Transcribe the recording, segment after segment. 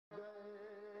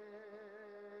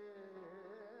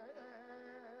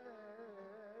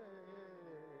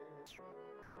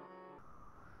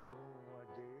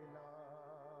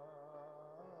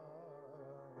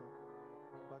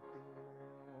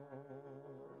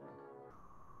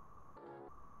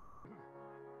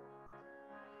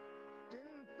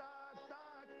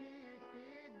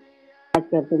याद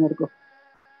करते मेरे को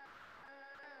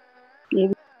ये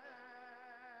भी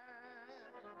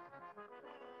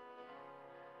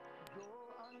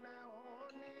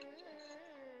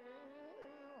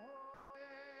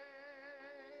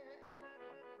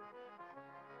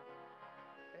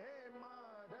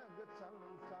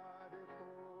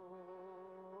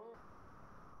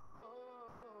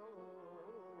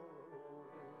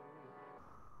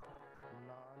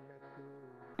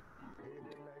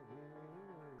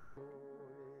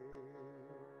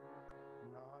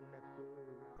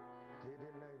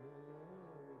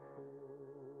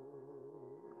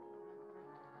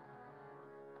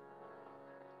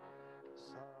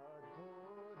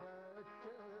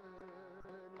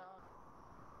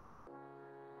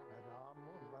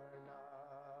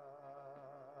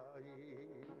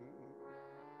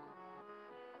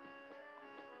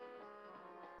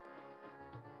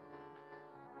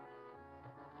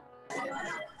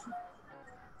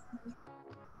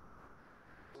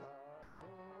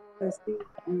ऐसी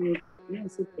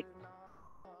ऐसी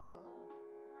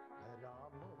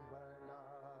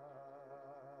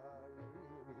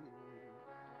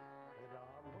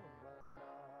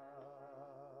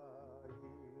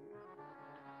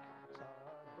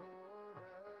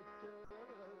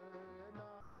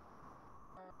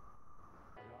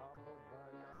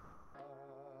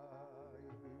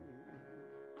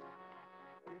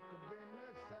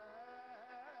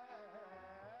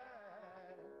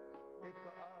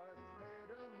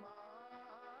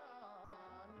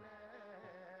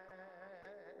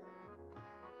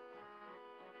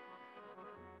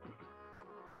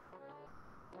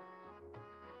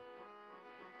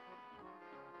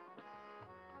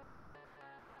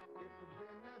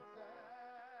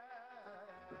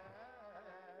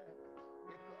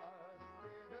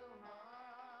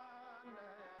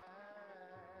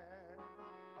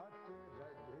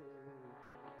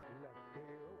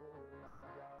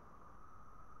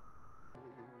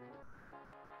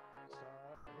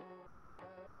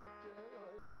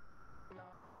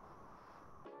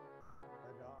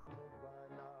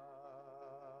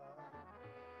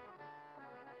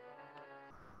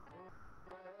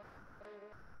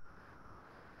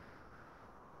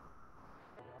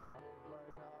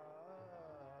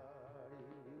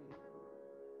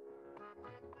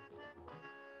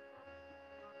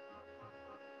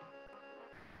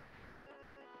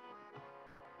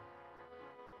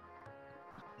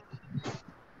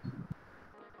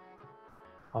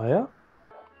आया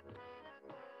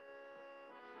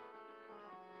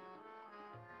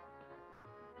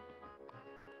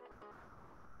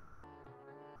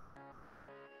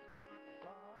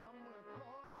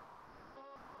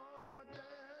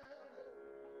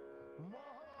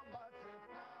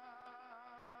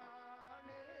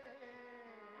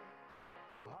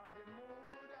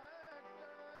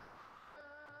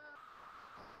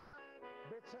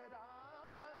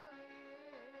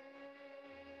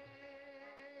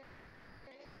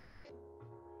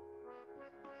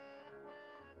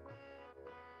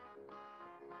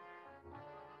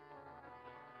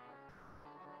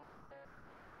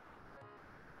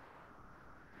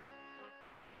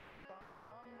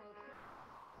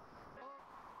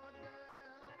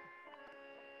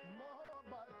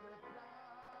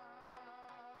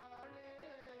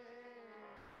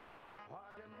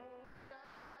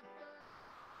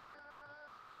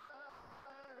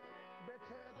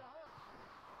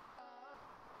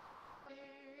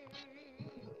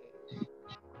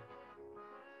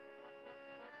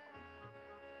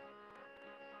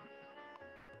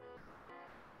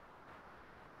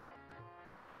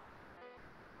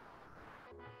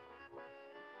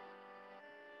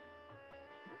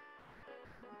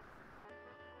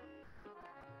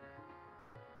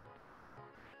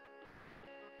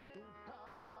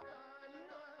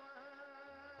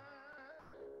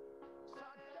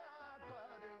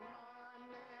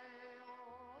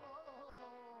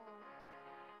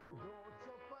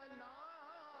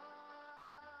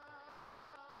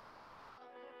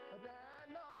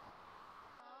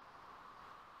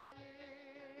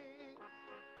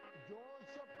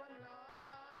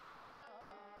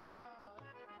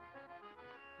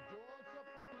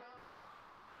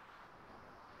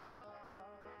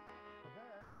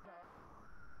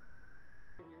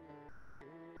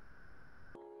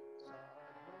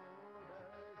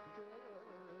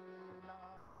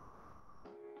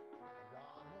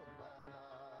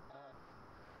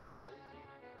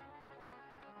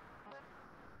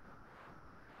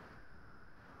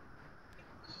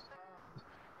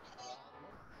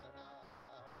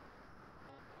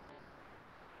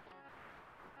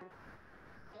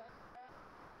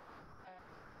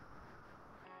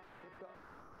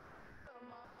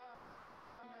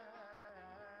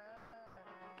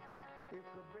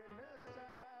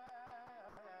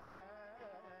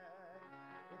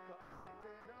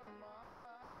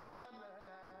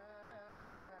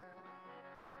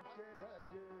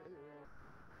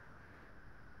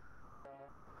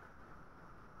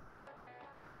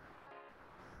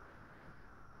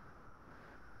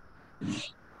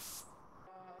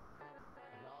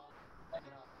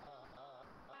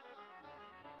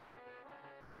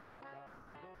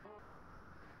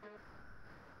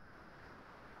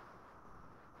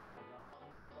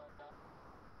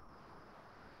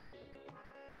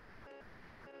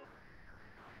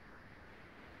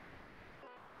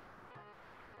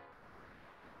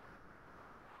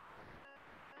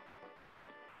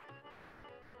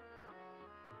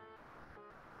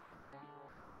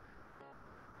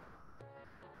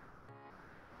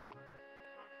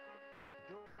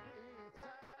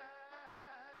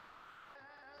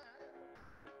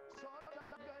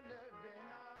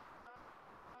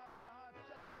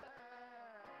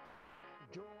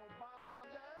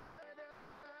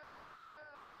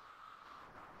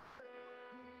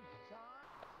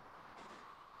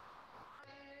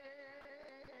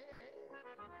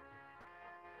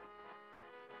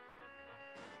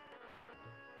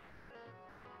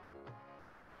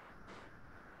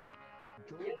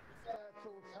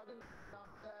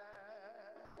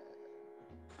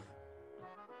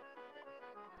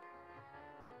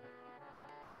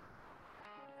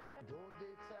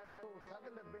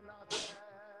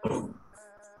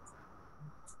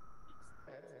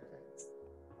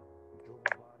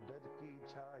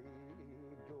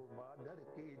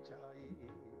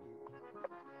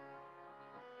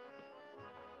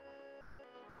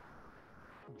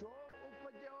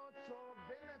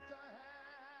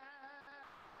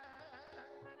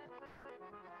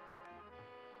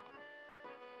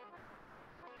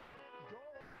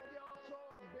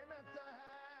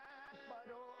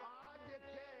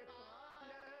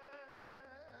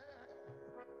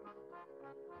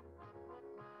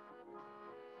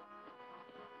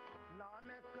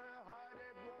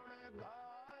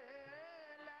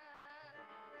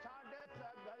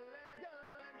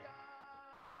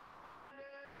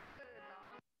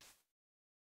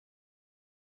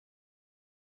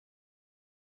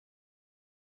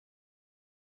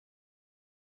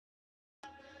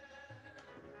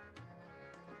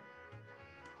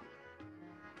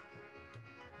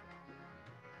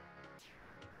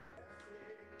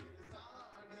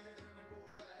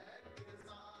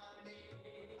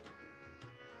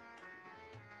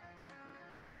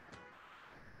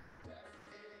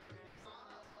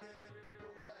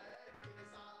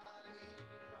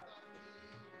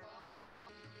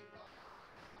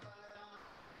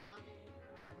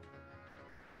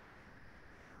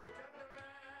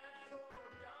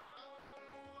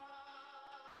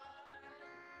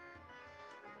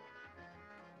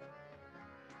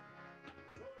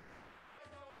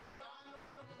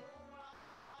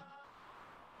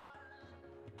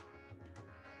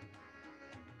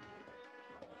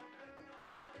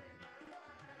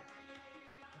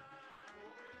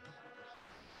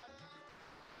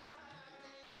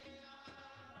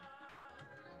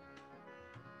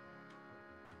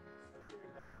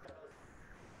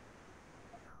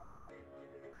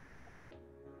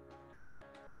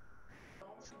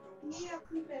ये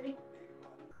अपनी पेरी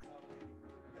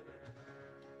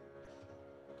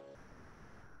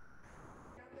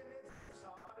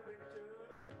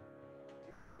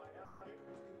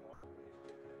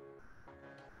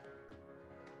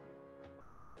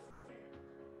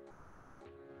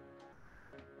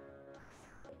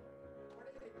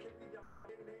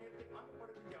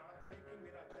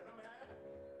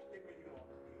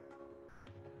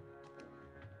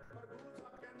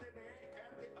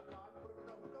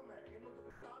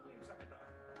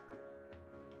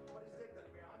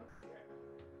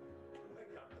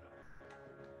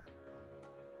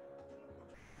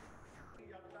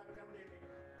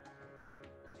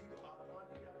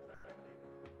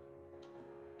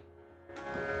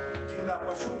जिंदा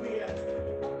पशु भी है,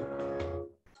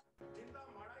 जिंदा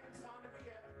माड़ा इंसान भी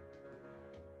है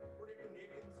और एक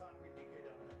नेक इंसान भी दिखे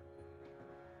जाता है।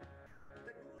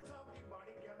 ते गुरु साहब की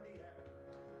बाणी कहती है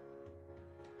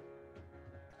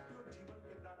कि वो जीवन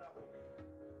कितना दा हो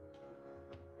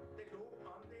ते लोग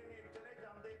आते ने चले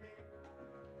जाते ने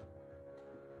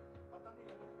पता नहीं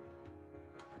लगता।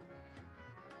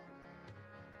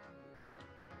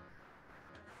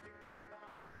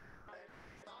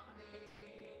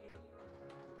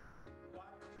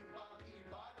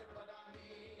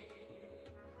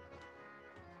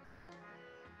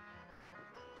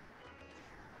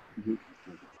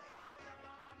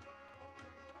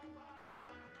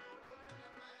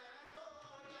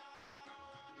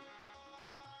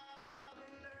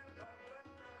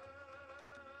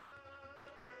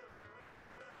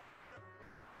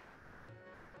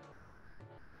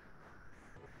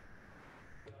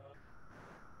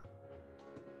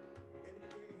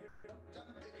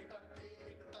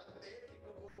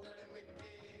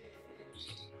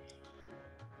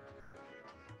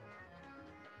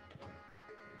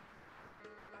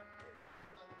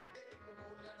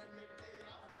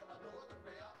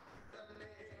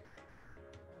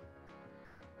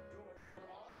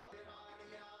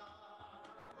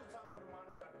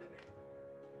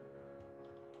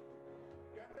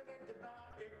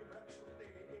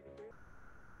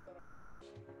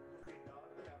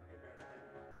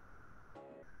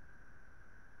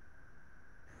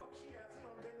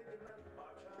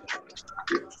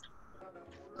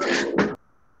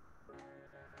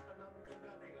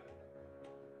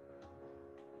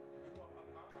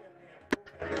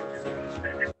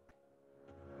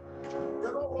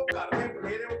 ਜਦੋਂ ਉਹ ਘਰ ਦੇ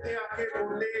ਮੇਰੇ ਉੱਤੇ ਆ ਕੇ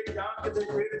ਬੋਲੇ ਜਾਂ ਕਿਤੇ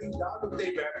ਪੇੜ ਦੀ ਡਾਲ ਉੱਤੇ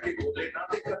ਬੈਠ ਕੇ ਬੋਲੇ ਨਾ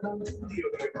ਤੇ ਕਰਨਾ ਨਹੀਂ ਹੁੰਦੀ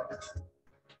ਉਹਦੇ ਬਾਅਦ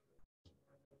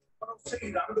ਪਰ ਉਸੇ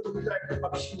ਹੀ ਰੰਗ ਰੂਪ ਇੱਕ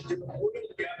ਪਕਸ਼ੀ ਜਿਹਨੂੰ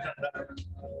ਕੋਇਲ ਕਿਹਾ ਜਾਂਦਾ ਹੈ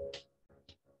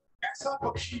ऐसा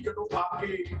पक्षी जदों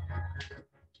आके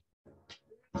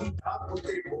रात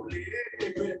होते बोले कि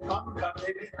मेरे काम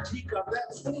करने में जी करता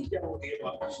है सुनी क्या होती है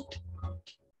वापस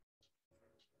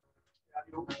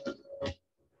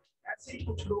ऐसे ही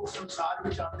कुछ लोग संसार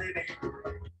में जाते ने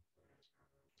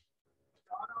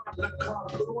लखा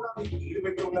करोड़ा की भीड़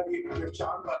में उन्होंने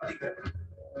पहचान पाती है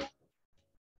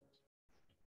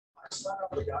सारा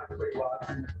बजाज परिवार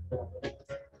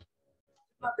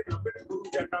गुरु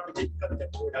चरणा में करते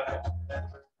होया है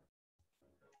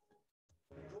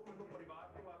जो मैनू परिवार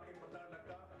को आके पता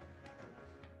लगा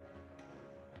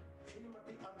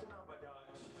श्रीमती अंजना बजाज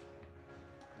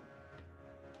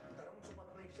धर्म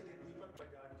सुपत्नी श्री दीपक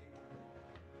बजाज जी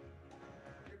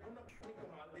देखो ना कितनी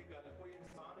कमाल की गल कोई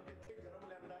इंसान कितने जन्म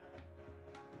लेंदा है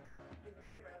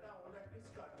पैदा होंदा है किस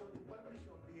घर तो परवरिश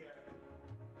होती है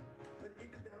फिर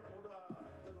एक दिन ओदा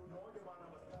जदों नौजवान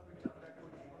अवस्था में आता है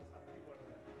कोई जीवन साथी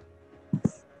बनता है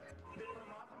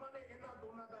परमात्मा ने इन्हां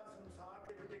दोनों का संसार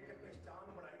के विच एक पहचान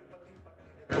बनाई पति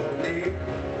पत्नी दे तौर ते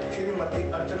श्रीमती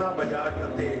अर्चना बजाज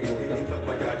अते श्री दीपक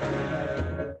बजाज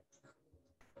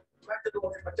मैं जदों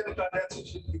अपने बचन कर रहा सी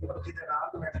श्री दीपक जी दे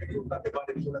नाल मैं कि उनका के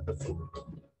बारे में थोड़ा दसो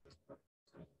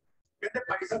कहते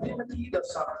भाई साहब जी मैं की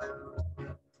दसा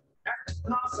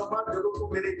इतना समा जदों तो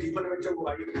मेरे जीवन में वो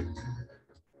आई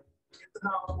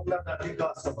इतना उनका दादी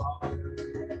का स्वभाव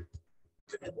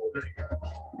कितने बोल रहे हैं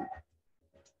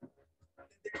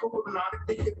देखो गुरु नानक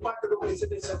की कृपा जदों किसी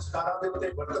के संस्कारां दे उत्ते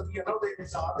वरतदी है ना उहदे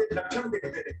हिसाब दे लक्षण दिखते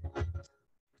ने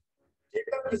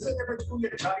जेकर किसी दे विच कोई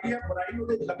अच्छाई है बुराई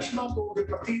उहदे लक्षणां तो उहदे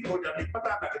प्रतीत हो जाती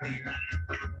पता लगदी है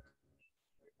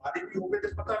आदि भी होवे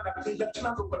ते पता लगदी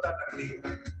लक्षणां तो पता लगदी है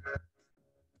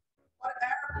पर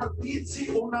ਇਹ ਪ੍ਰਤੀਤ ਸੀ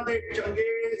ਉਹਨਾਂ ਦੇ ਚੰਗੇ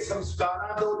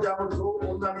ਸੰਸਕਾਰਾਂ ਤੋਂ ਜਾਂ ਜੋ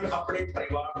ਉਹਨਾਂ ਨੇ ਆਪਣੇ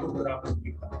ਪਰਿਵਾਰ ਨੂੰ ਪ੍ਰਾਪਤ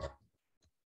ਕੀਤਾ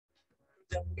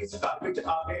ਜਦ ਇਸ ਘਰ ਵਿੱਚ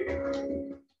ਆ ਗਏ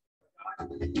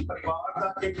परिवार का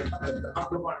एक अत्यंत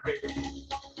अंग बन गए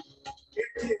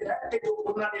इत्थे रह के जो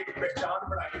उन्होंने एक पहचान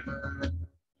बनाई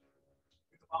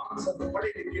विद्वान सन पढ़े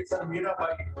लिखे सन मेरा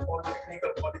भाई और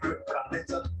टेक्निकल कॉलेज में पढ़ाते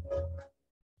सन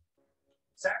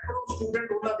सैकड़ों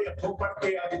स्टूडेंट उन्होंने हथों पढ़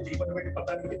के आज जीवन में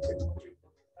पता नहीं कितने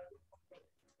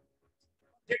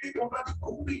जेडी उन्होंने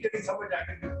खूबी जड़ी समझ आ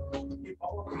गई कि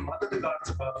बहुत मददगार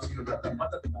स्वभाव सी होता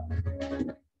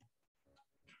मददगार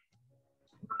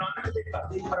नानक के घर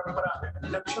की परंपरा है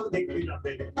लक्षण देखे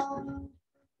जाते हैं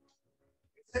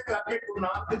इससे करके गुरु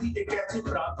नानक की एक ऐसी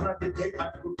प्रार्थना जिथे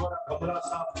आज गुरुद्वारा बंगला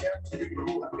साहब साहब श्री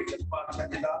गुरु हरकृष्ण पातशाह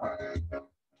जी का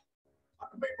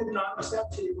अठवें गुरु नानक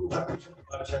साहब श्री गुरु हरकृष्ण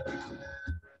पातशाह जी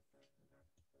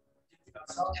जिनका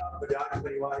सारा बजाज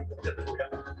परिवार एकत्रित होया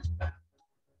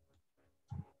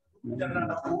जनना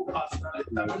का खूब आसरा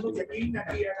लेता मैनूं यकीन है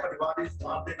कि यह परिवार इस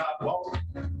स्थान के नाल बहुत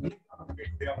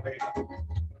जुड़िया होएगा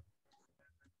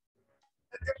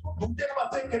देखो दूसरे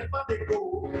पासे कृपा देखो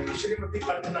श्रीमती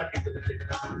अर्चना की जिथे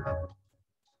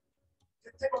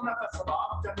उन्होंने का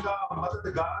स्वभाव चंगा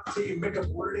मददगार सी मिठ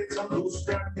बोलने सब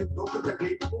दूसरे के दुख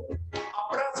तकलीफ को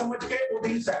अपना समझ के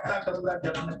उनकी सहायता करने का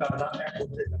यत्न करना है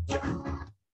उससे लक्ष्य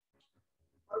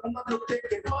पर उन्होंने उत्ते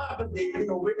कृपा अगर देखनी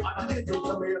होवे आज के जो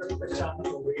समय असली पहचाननी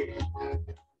होवे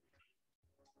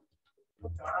तो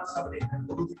जाना सबने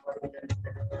गुरु की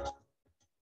बात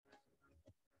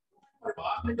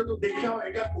परिवार ने जो देखा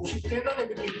होगा कोशिश इन्हों ने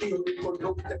भी की होगी कोई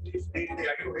दुख तकलीफ देखते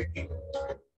आई होगी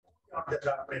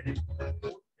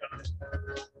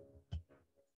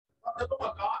जब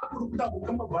अकाल पुरख का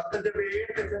हुक्म वर्त जाए तो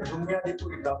फिर दुनिया की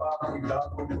कोई दवा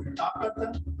कोई ताकत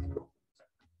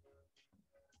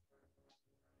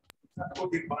सबको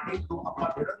बाणी तो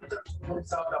आप निरंतर सुखमनी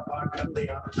साहब का पाठ करते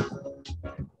हैं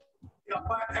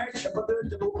ਆਪਾਂ ਇਹ ਸ਼ਬਦ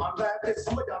ਜਦੋਂ ਆਉਂਦਾ ਹੈ ਤੇ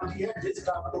ਸਮਝ ਆਉਂਦੀ ਹੈ ਜਿਸ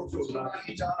ਦਾ ਆਪਕੋ ਸੁਣਨਾ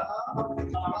ਕੀ ਚਾਹਾ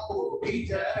ਆਪਕੋ ਕੀ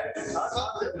ਜੈ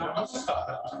ਸਤ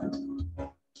ਨਮਸਕਾਰ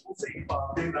ਉਸੇ ਹੀ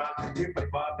ਬਾਤ ਦੇ ਨਾਲ ਜੇ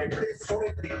ਪਰਿਵਾਰ ਨੇ ਬੜੇ ਸੋਹਣੇ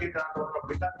ਤਰੀਕੇ ਨਾਲ ਉਹਨਾਂ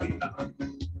ਪਿਤਾ ਕੀਤਾ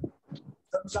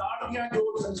ਸੰਸਾਰ ਦੀਆਂ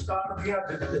ਜੋ ਸੰਸਕਾਰ ਦੀਆਂ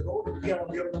ਜ਼ਰੂਰਤਾਂ ਹੁੰਦੀਆਂ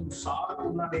ਉਹਨਾਂ ਅਨੁਸਾਰ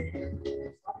ਉਹਨਾਂ ਨੇ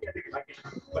ਸਾਰੀਆਂ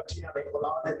ਦਿਖਾਈਆਂ ਬੱਚਿਆਂ ਦੇ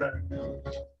ਔਲਾਦ ਦੇ ਨਾਲ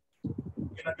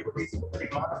ਇਹਨਾਂ ਦੀ ਵੱਡੀ ਸੁਪਰੀ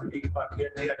ਮਾਤ ਦੀ ਭਾਗਿਆ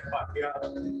ਤੇ ਅੱਜ ਭਾਗਿਆ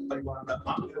ਪਰਿਵਾਰ ਦਾ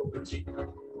ਅੰਗ ਹੋ ਗਈ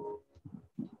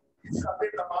साडे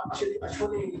तमाम श्री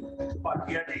अश्वनी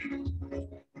भाटिया जी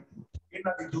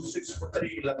इन्हां दी दूसरी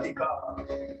सुपुत्री लतिका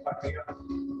भाटिया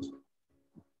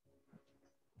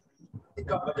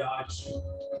लतिका बजाज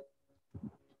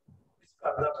इस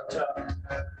घर का बच्चा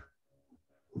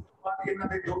इन्हां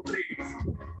दे डोगरी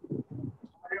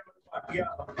भाटिया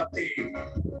ਅਤੇ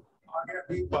ਆ ਗਿਆ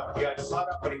ਵੀ ਭਾਟਿਆ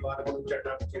ਸਾਰਾ ਪਰਿਵਾਰ ਨੂੰ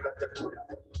ਚੜ੍ਹਨਾ ਜਿਹੜਾ ਤੱਕ ਹੋਇਆ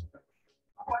ਹੈ।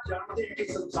 ਆਪਾਂ ਜਾਣਦੇ ਹਾਂ ਕਿ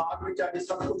ਸੰਸਾਰ ਵਿੱਚ ਅੱਜ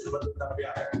ਸਭ ਕੁਝ ਬਦਲਦਾ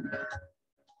ਪਿਆ ਹੈ।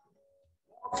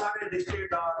 ਬਹੁਤ ਸਾਰੇ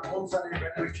ਰਿਸ਼ਤੇਦਾਰ, ਬਹੁਤ ਸਾਰੇ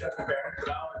ਵੈਲਵਿਸ਼ਰ, ਭੈਣ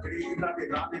ਭਰਾ ਜਿਹੜੀ ਇਹਨਾਂ ਦੇ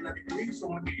ਨਾਲ ਇਹਨਾਂ ਦੀ ਕੁੜੀ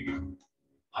ਸੁਣ ਕੇ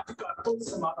ਅੱਜ ਘਰ ਤੋਂ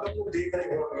ਸਮਾਗਮ ਨੂੰ ਦੇਖ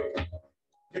ਰਹੇ ਹੋਣਗੇ।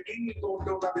 ਯਕੀਨੀ ਤੌਰ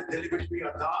ਤੇ ਉਹਨਾਂ ਦੇ ਦਿਲ ਵਿੱਚ ਵੀ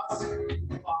ਅਰਦਾਸ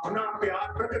ਭਾਵਨਾ ਪਿਆਰ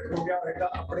ਪ੍ਰਗਟ ਹੋ ਗਿਆ ਹੋਵੇਗਾ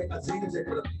ਆਪਣੇ ਅਜ਼ੀਜ਼ ਦੇ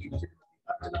ਪ੍ਰਤੀ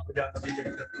ਅਰਚਨਾ ਬਜਾਜ ਦੀ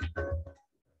ਜਗਤ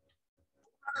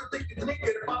कितनी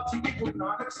कृपा थी कि गुरु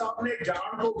नानक साहब ने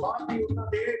जान तो बाद भी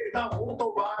उन्होंने पिता होने तो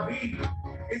बाद भी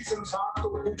इस संसार को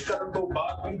कुछ करने तो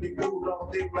बाद भी देखो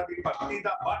उन्होंने उन्होंने भक्ति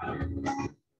का बल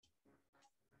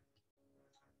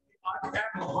आज है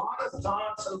महान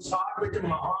स्थान संसार में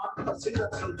महान प्रसिद्ध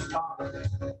संस्थान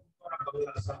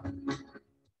बंगला साहब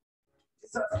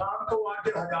इस स्थान तो आज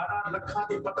हजारां लखां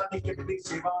की पता नहीं कितनी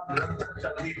सेवा निरंतर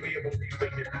चलती हुई होती है।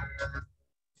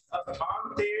 स्थान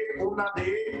ते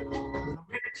उन्होंने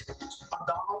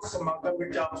अरदास समागम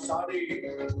में आप सारे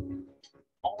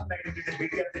ऑनलाइन जिहड़े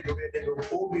मीडिया से जुड़े ने लोग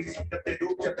वो भी संगत के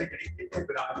रूप च जिहड़ी इत्थे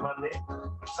विराजमान ने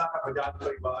सारा बजाज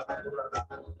परिवार है उन्हां दा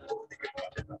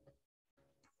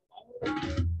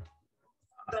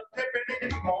दरते पेड़े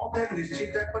जिहड़ी मौत है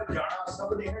निश्चित है पर जाना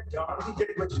सब ने है। जान की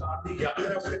जिहड़ी बचाव की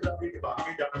यात्रा अपने दा भी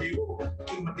बाकी जाते हो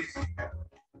कीमती सी है।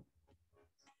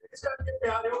 इस करके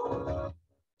प्यारिओ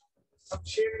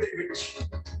संक्षेप दे विच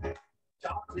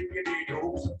चार तरीके के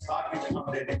लोग संसार में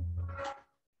आते हैं।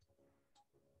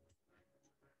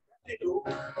 लोग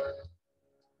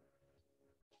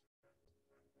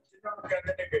जिन्होंने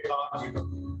कहते हैं बेकार जीवन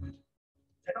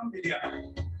जन्म मिलिया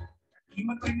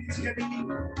कीमत की नहीं सी दी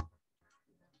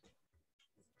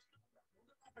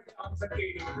पहचान सके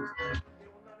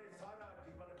उन्होंने सारा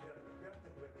जीवन व्यर्थ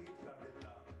व्यतीत कर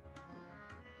दिया।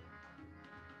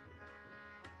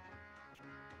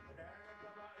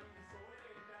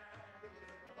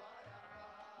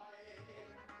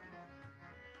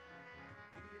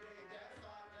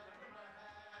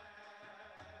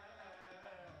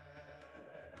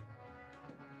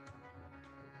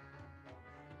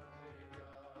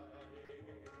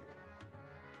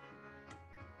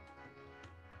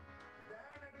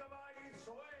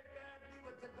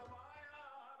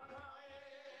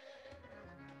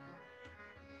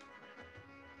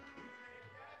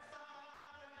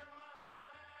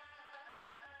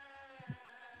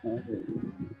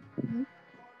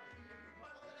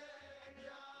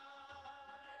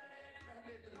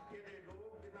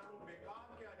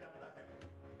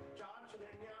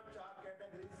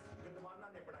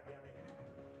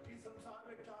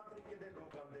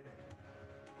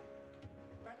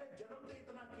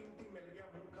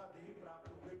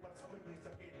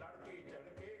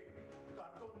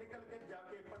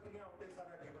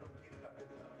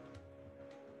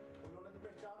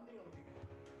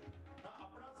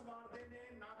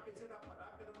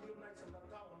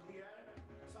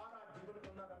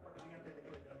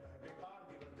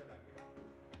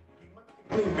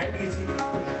 महंगी सी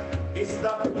इस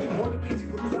दा की मुल की सी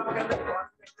गुरु साहब कहते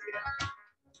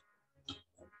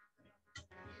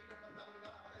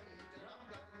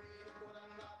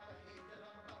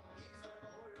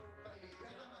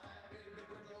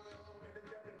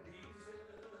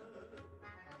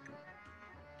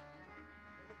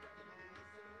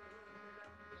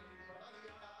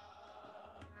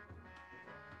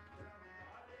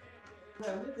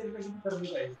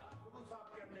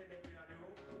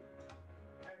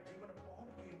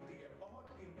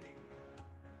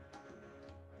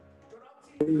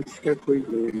इसका कोई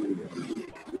लोड नहीं है।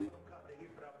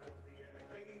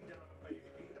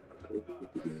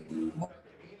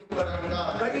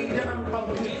 कई जन्म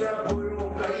पंखी होयो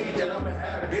कई जन्म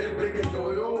है दिल ब्रिज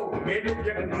जोयो मेरे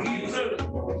जगदीश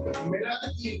मेरा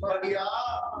की बढ़िया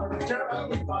चरण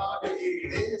पाद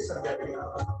ए सजया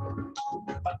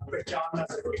पहचान न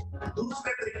सके।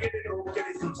 दूसरे तरीके के लोग जो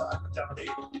संसार में जाते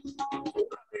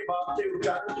उनके बाप से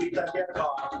उच्चारण किया गया का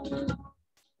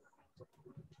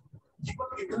जीवन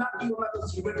इतना की उन्होंने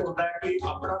सीमित होता है कि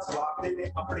अपना स्वार्थ ने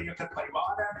अपने अगर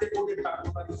परिवार है तो वो तक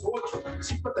उन्होंनी सोच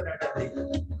सीमित रह जाती है।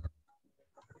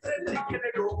 दूसरे तरीके के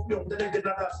लोग भी होते हैं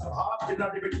जिन्हों का स्वभाव जिन्हों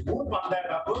के विच मूंह पाता है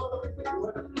रब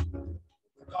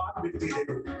कार व्यक्ति दे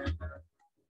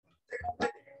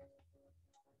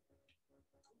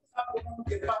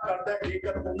कृपा करता है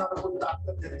जेकर उन्होंने कोई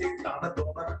ताकत देती ताकत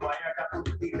दौलत माया का कुछ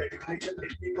भी रेगुलेशन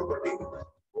देती तो बड़ी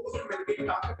उस मिल गई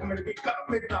ताकत मिल गई कर्म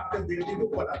में ताकत देती को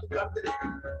भला करते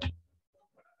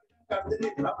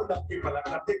रब दा के भला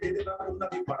करते जिहदे नाल उन्हां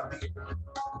दी बढ़दी है।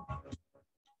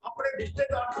 अपने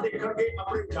रिश्तेदार देखणगे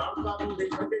अपने जानकार नूं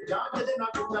देखणगे जां जिहदे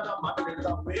नाल उन्हां दा मन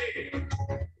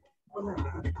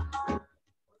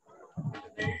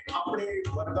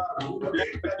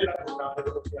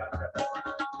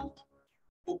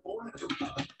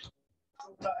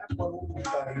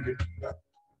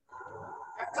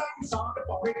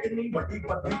ਭਾਵੇਂ ਕਿੰਨੀ ਵੱਡੀ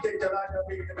ਪਦਵੀ ਤੇ ਚਲਾ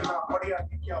ਜਾਵੇ, ਕਿੰਨਾ ਪੜ੍ਹਿਆ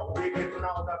ਲਿਖਿਆ ਹੋਵੇ, ਕਿੰਨਾ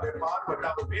ਉਹਦਾ ਵਪਾਰ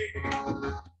ਵੱਡਾ ਹੋਵੇ,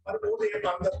 ਪਰ ਉਹਦੇ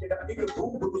ਅੰਦਰ ਜਿਹੜਾ ਇੱਕ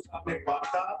ਰੂਪ ਗੁਰੂ ਸਾਹਿਬ ਨੇ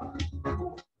ਪਾਤਾ,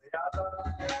 ਉਹ ਦਇਆ ਦਾ,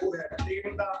 ਉਹ ਹੈ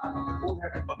ਪ੍ਰੇਮ ਦਾ, ਉਹ ਹੈ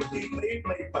ਭਗਤੀ,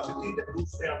 ਪ੍ਰੇਮ ਲਈ ਭਗਤੀ ਤੇ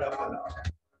ਦੂਸਰਿਆਂ ਦਾ ਭਲਾ।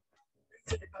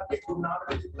 ਇਸੇ ਕਰਕੇ ਗੁਰੂ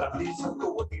ਨਾਨਕ ਦੀ ਧਰਤੀ ਸਭ ਤੋਂ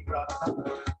ਵੱਡੀ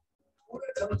ਪ੍ਰਾਰਥਨਾ,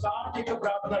 ਪੂਰੇ ਸੰਸਾਰ ਦੀ ਇੱਕ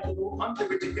ਪ੍ਰਾਰਥਨਾ ਜਦੋਂ ਅੰਤ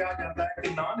ਵਿੱਚ ਕਿਹਾ ਜਾਂਦਾ ਹੈ ਕਿ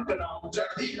ਨਾਨਕ ਨਾਮ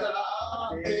ਚੜ੍ਹਦੀ ਕਲਾ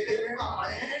ਤੇਰੇ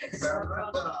ਭਾਣੇ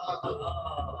ਸਰਬਦਾ।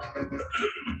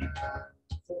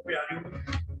 ਸੋ ਪਿਆਰਿਓ,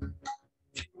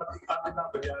 ਸ਼੍ਰੀਮਤੀ ਅੰਜਨਾ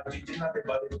ਬਜਾਜ ਜੀ ਜਿਨ੍ਹਾਂ ਦੇ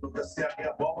ਬਾਰੇ ਮੈਨੂੰ ਦੱਸਿਆ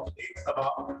ਗਿਆ, ਬਹੁਤ ਨੇਕ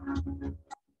ਸੁਭਾਅ,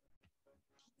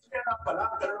 ਦਾ ਭਲਾ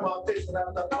ਕਰਨ ਵਾਸਤੇ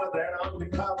ਸਦਾਤਮਕ ਰਹਿਣਾ,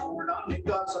 ਮਿੱਠਾ ਬੋਲਣਾ,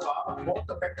 ਨਿੱਘਾ ਸੁਭਾਅ,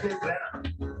 ਬਹੁਤ ਇਫੈਕਟਿਵ ਰਹਿਣਾ।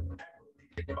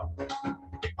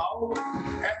 आओ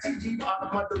ऐसी जीव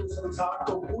आत्मा जो संसार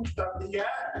को पूछ करती है,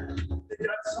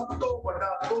 तेरा सब तो बड़ा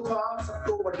तोहफा, सब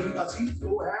तो बड़ी असीस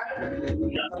वो है।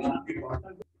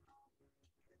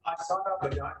 आज सारा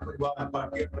बजाज परिवार,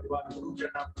 भाटिया परिवार गुरु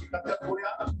चरणा में इकट्ठा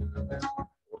होया,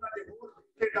 उन्होंने होर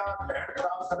रिश्तेदार भैन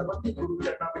भरा संबंधी गुरु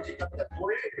चरणा में इकट्ठा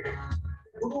होए।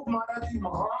 गुरु महाराज की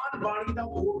महान बाणी का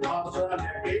बोध आसरा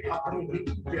लेके अपनी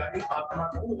निजी प्यारी आत्मा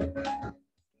को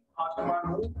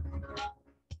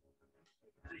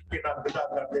के नाम विदा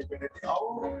करते हुए आओ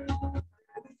गुरु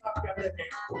साहब कहते हैं,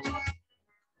 गुरु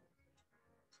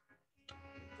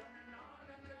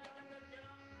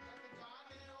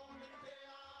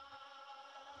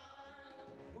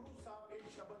साहब के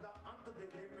शब्द का अंत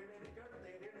देते हुए निकल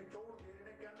दे रहे ने, जोड़ दे रहे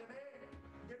ने, कहते ने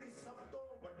ਜਿਹੜੀ ਸਭ ਤੋਂ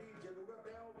ਵੱਡੀ ਜ਼ਰੂਰਤ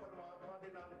ਹੈ ਉਹ ਪਰਮਾਤਮਾ ਦੇ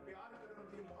ਨਾਲ ਪਿਆਰ ਕਰਨ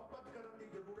ਦੀ, ਮੁਹੱਬਤ ਕਰਨ ਦੀ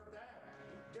ਜ਼ਰੂਰਤ ਹੈ।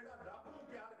 ਜਿਹੜਾ ਰੱਬ ਨੂੰ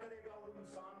ਪਿਆਰ ਕਰੇਗਾ, ਉਹ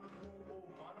ਇਨਸਾਨ ਨੂੰ, ਉਹ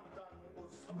ਮਾਨਵਤਾ ਨੂੰ, ਉਹ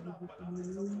ਸਭ ਦਾ ਭਲਾ ਤੇ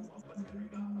ਸਭ ਨੂੰ ਮੁਹੱਬਤ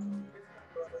ਕਰੇਗਾ।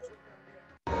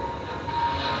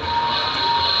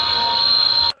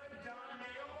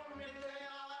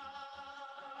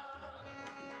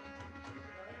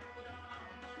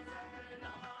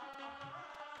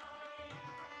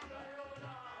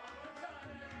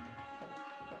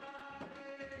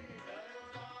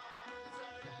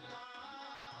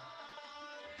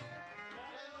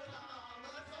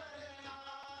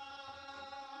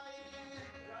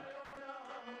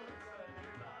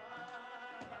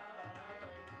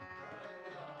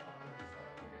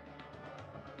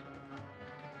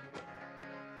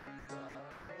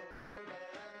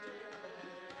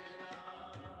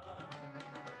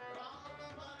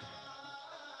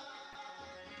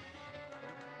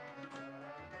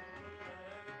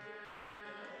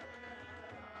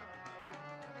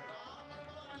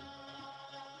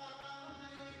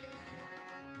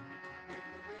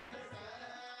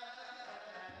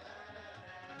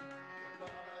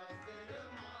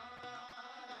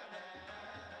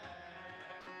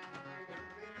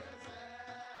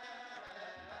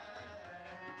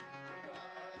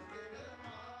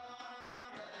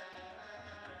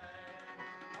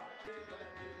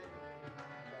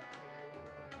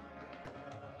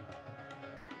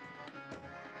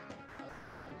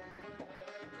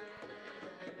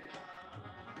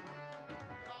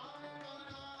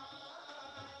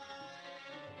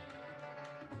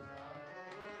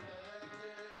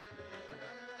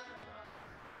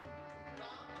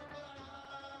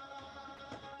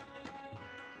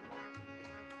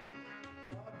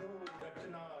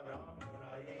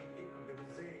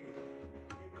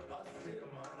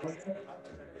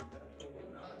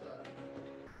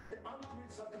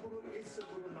 सतगुरु इस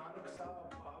गुरु नानक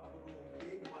साहब, आप गुरु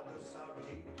तेग बहादुर साहब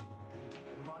जी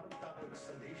मानवता को एक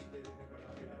संदेश दे देने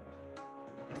बड़ा गया।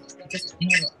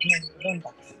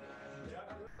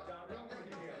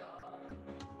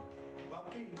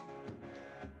 बाकी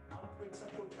आप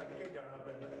सबको छड़ के जाना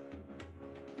पैदा है,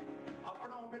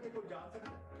 अपना उम्र ते कोई जा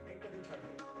सकता नहीं, कभी छड़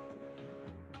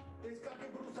इस करके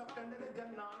गुरु साहब कहते हैं जन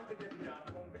नानक जन जान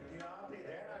को मिथ्या ते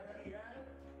रहना की है,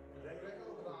 रहे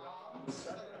राम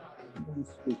सर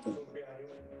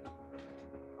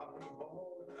अपनी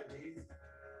बहुत अजीज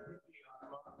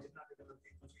आत्मा जिन्ना के प्रति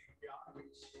तुझे प्यार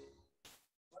विच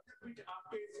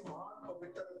आपके इस महान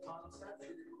पवित्र स्थान साहब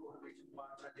श्री गुरु हरकृष्ण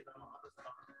पातशाह जी का महान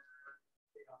स्थान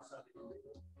ते आप सारे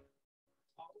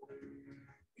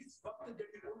इस वक्त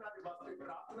जड़ी उन्हां दे वास्ते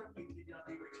प्रार्थना की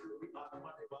जाती है, भी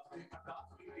आत्मा के वास्ते अरदास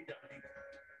की जाती है।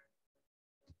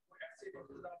 ऐसे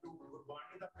वक्त का जो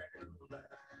गुरबाणी का पैटर्न होता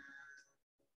है,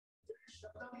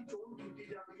 शब्दां की चोन की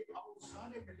जाती है, आओ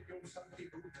सारे मिलके उस संति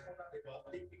रूप उन्हां दे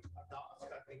वास्ते एक अरदास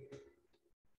करते हैं।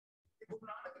 गुरु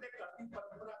नानक दे घर की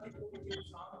परंपरा की कोई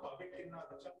इंसान भावे कितना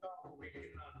चंगा होवे,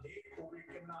 कितना नेक होवे,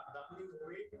 कितना दानी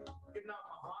होवे, कितना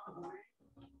महान होवे,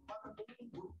 पर गुरु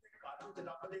के घर विच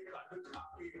रब दे घर विच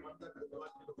आके मंदिर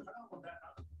गुरुद्वारे जो खड़ा होता है ना,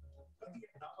 कभी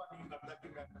दावा नहीं करता कि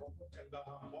मैं बहुत चंगा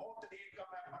हाँ, बहुत नेक हाँ,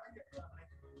 मैं बड़ा अच्छा नहीं।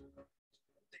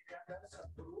 ते कहता है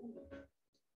सतगुरु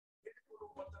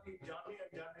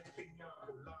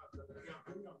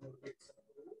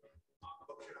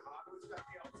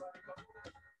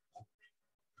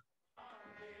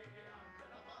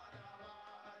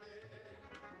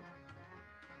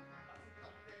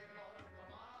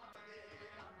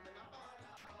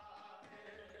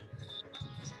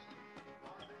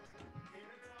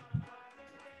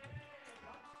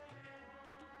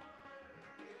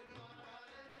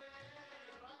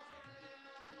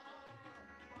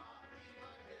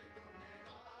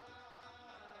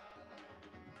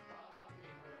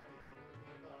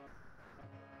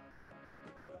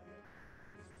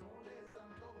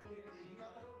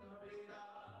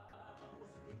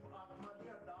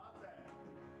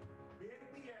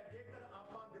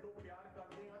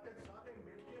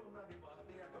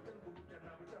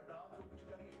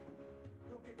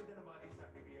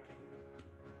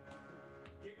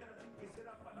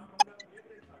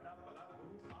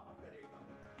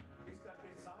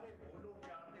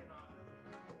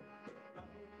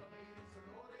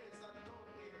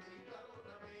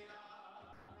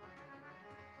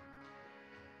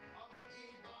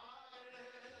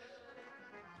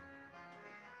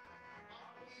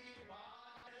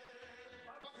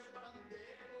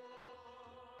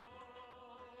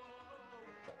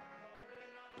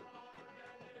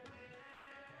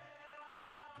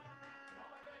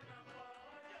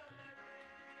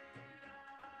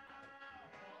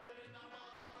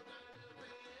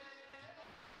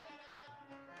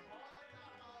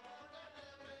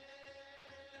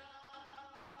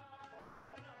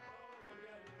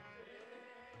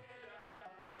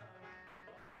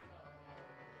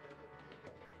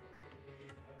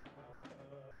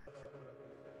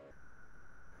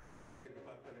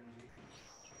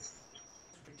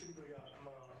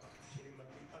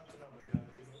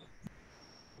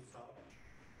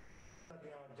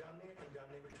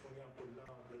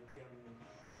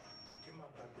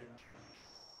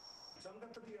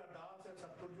ਸੰਗਤ ਦੀ ਅਰਦਾਸ ਹੈ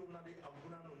ਸਤਿਗੁਰੂ ਜੀ ਉਹਨਾਂ ਦੇ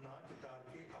ਅਵਗੁਣਾਂ ਨੂੰ ਨਾ ਚਿਤਾਰ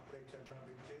ਕੇ ਆਪਣੇ ਚਰਨਾਂ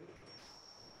ਵਿੱਚ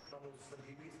ਉਹਨਾਂ ਨੂੰ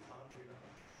ਸੰਜੀਵੀ ਸਥਾਨ ਦੇਣਾ,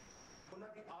 ਉਹਨਾਂ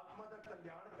ਦੀ ਆਤਮਾ ਦਾ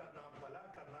ਕਲਿਆਣ ਕਰਨਾ, ਭਲਾ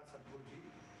ਕਰਨਾ। ਸਤਿਗੁਰੂ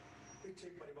ਜੀ ਪਿੱਛੇ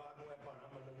ਪਰਿਵਾਰ ਨੂੰ ਇਹ ਭਾਣਾ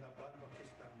ਮੰਨਣ ਦਾ ਬਲ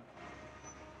ਬਖਸ਼ਿਸ਼ ਕਰਨਾ।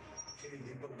 ਸ਼੍ਰੀ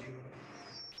ਦੀਪਕ ਜੀ ਨੂੰ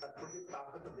ਸਤਿਗੁਰੂ ਜੀ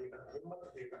ਤਾਕਤ ਦੇਣਾ, ਹਿੰਮਤ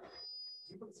ਦੇਣਾ।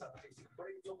 ਜੀਵਨ ਸਾਥੀ ਸੀ,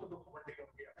 ਬੜੇ ਸੁੱਖ ਦੁੱਖ ਵੰਡੇ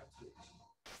ਹੋਣਗੇ ਆਪਸ ਵਿੱਚ।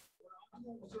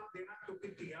 ਨੂੰ ਹੌਸਲਾ ਦੇਣਾ, ਕਿਉਂਕਿ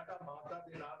ਧੀਆਂ ਦਾ ਮਾਤਾ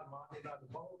ਦੇ ਨਾਲ, ਮਾਂ ਦੇ ਨਾਲ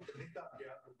ਬਹੁਤ ਨਿੱਘਾ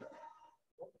ਪਿਆਰ ਹੁੰਦਾ ਹੈ,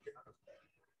 ਬਹੁਤ ਪਿਆਰ ਹੁੰਦਾ ਹੈ।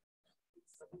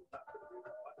 ਸਭ ਤਾਕਤ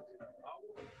ਦੇਣਾ, ਬਲ ਦੇਣਾ।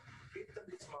 ਆਓ ਕੀਰਤਨ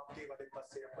ਦੀ ਸਮਾਪਤੀ ਵਾਲੇ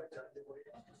ਪਾਸੇ ਆਪਾਂ ਚੱਲਦੇ ਹੋਏ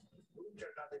ਗੁਰੂ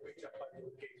ਚਰਨਾਂ ਦੇ ਵਿੱਚ ਆਪਾਂ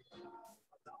ਜੁੜ ਕੇ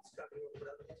ਅਰਦਾਸ ਕਰ ਰਹੇ ਹੋ।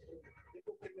 ਬ੍ਰਦਰ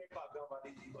ਦੇਖੋ ਕਿੰਨੇ ਭਾਗਾਂ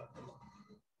ਵਾਲੀ ਜੀਵ ਆਤਮਾ,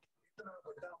 ਇਤਨਾ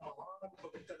ਵੱਡਾ ਮਹਾਨ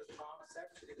ਪਵਿੱਤਰ ਸਥਾਨ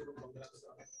ਸਾਹਿਬ ਸ੍ਰੀ ਗੁਰੂ ਬੰਗਲਾ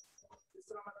ਸਾਹਿਬ। ਜਿਸ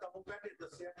ਤਰ੍ਹਾਂ ਮੈਂ ਤੁਹਾਨੂੰ ਪਹਿਲੇ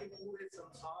ਦੱਸਿਆ ਕਿ ਪੂਰੇ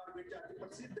ਸੰਸਾਰ ਵਿੱਚ ਅੱਜ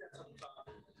ਪ੍ਰਸਿੱਧ ਹੈ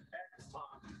ਸੰਸਾਰ ਇਹ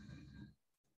ਸਥਾਨ।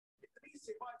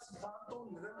 ਸੇਵਾ ਇਸ ਸਥਾਨ ਤੋਂ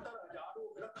ਨਿਰੰਤਰ ਹਜ਼ਾਰਾਂ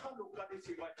ਲੱਖਾਂ ਲੋਕਾਂ ਦੀ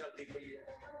ਸੇਵਾ ਚੱਲਦੀ ਪਈ ਹੈ।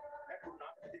 ਇਹ ਗੁਰੂ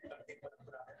ਨਾਨਕ ਦੀ ਘਰ ਦੀ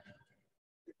ਪਰੰਪਰਾ ਹੈ।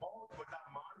 ਤੇ ਬਹੁਤ ਵੱਡਾ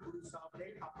ਮਾਣ ਗੁਰੂ ਸਾਹਿਬ ਨੇ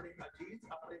ਆਪਣੇ ਅਜੀਜ਼,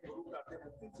 ਆਪਣੇ ਗੁਰੂ ਘਰ ਦੇ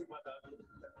ਮੁਖੀ ਸੇਵਾਦਾਰ ਨੂੰ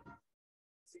ਦਿੱਤਾ।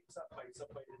 ਸਿੰਘ ਸਾਹਿਬ ਭਾਈ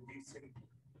ਸਾਹਿਬ ਭਾਈ ਰਣਜੀਤ ਸਿੰਘ,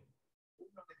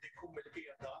 ਉਹਨਾਂ ਨੇ ਦੇਖੋ ਮਿਲ ਕੇ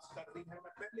ਅਰਦਾਸ ਕਰਨੀ ਹੈ।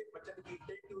 ਮੈਂ ਪਹਿਲੇ ਬਚਨ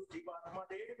ਕੀਤੇ ਕਿ ਉਸ ਜੀਵਾਤਮਾ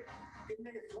ਦੇ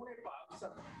ਕਿੰਨੇ ਸੋਹਣੇ ਭਾਗ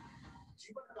ਸਨ।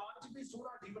 ਜੀਵਨ ਕਾਲ 'ਚ ਵੀ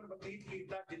ਸੋਹਣਾ ਜੀਵਨ ਬਤੀਤ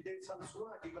ਕੀਤਾ, ਜਿੰਦੇ ਸਨ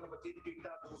ਸੋਹਣਾ ਜੀਵਨ ਬਤੀਤ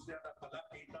ਕੀਤਾ, ਦੂਸਰਿਆਂ ਦਾ ਭਲਾ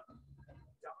ਕੀਤਾ।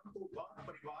 ਜਾਣ ਤੋਂ ਬਾਅਦ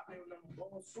ਪਰਿਵਾਰ ਨੇ ਉਹਨਾਂ ਨੂੰ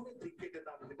ਬਹੁਤ ਸੋਹਣੇ ਤਰੀਕੇ ਦੇ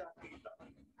ਨਾਲ ਵਿਦਾ ਕੀਤਾ।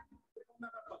 ਤੇ ਉਹਨਾਂ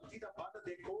ਦਾ ਭਗਤੀ ਦਾ ਬਲ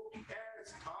ਦੇਖੋ ਕਿ ਇਹ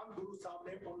ਸਥਾਨ ਗੁਰੂ ਸਾਹਿਬ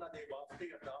ਨੇ ਉਹਨਾਂ ਦੇ ਵਾਸਤੇ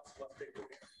ਅਰਦਾਸ ਵਾਸਤੇ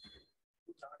ਚੁਣਿਆ।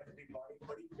 ਗੁਰੂ ਨਾਨਕ ਦੀ ਬਾਣੀ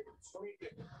ਬੜੀ ਸੋਹਣੀ ਹੈ।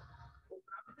 ਉਹ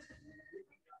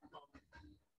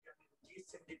ਰਣਜੀਤ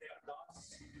ਸਿੰਘ ਜੀ ਦੇ ਅਰਦਾਸ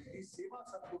ਦੀ ਸੇਵਾ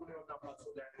ਸਤਿਗੁਰੂ ਨੇ ਉਹਨਾਂ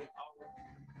ਪਾਸੋਂ ਲੈਣੀ। ਆਓ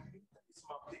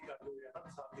ਸਮਾਪਤੀ ਕਰ ਲਓ ਆਨੰਦ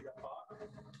ਸਾਹਿਬ ਜੀ ਦਾ ਪਾਠ।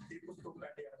 ਤੇ ਉਸ ਤੋਂ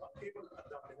ਪਹਿਲੇ ਆਪਾਂ ਕੇਵਲ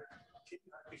ਅੱਧਾ ਮਿੰਟ ਸ਼੍ਰੀ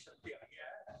ਹਰਿਕ੍ਰਿਸ਼ਨ ਧਿਆਈ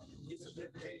ਹੈ, ਜਿਸ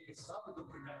ਦੇ ਸਭ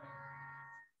ਦੁੱਖ ਹੈ।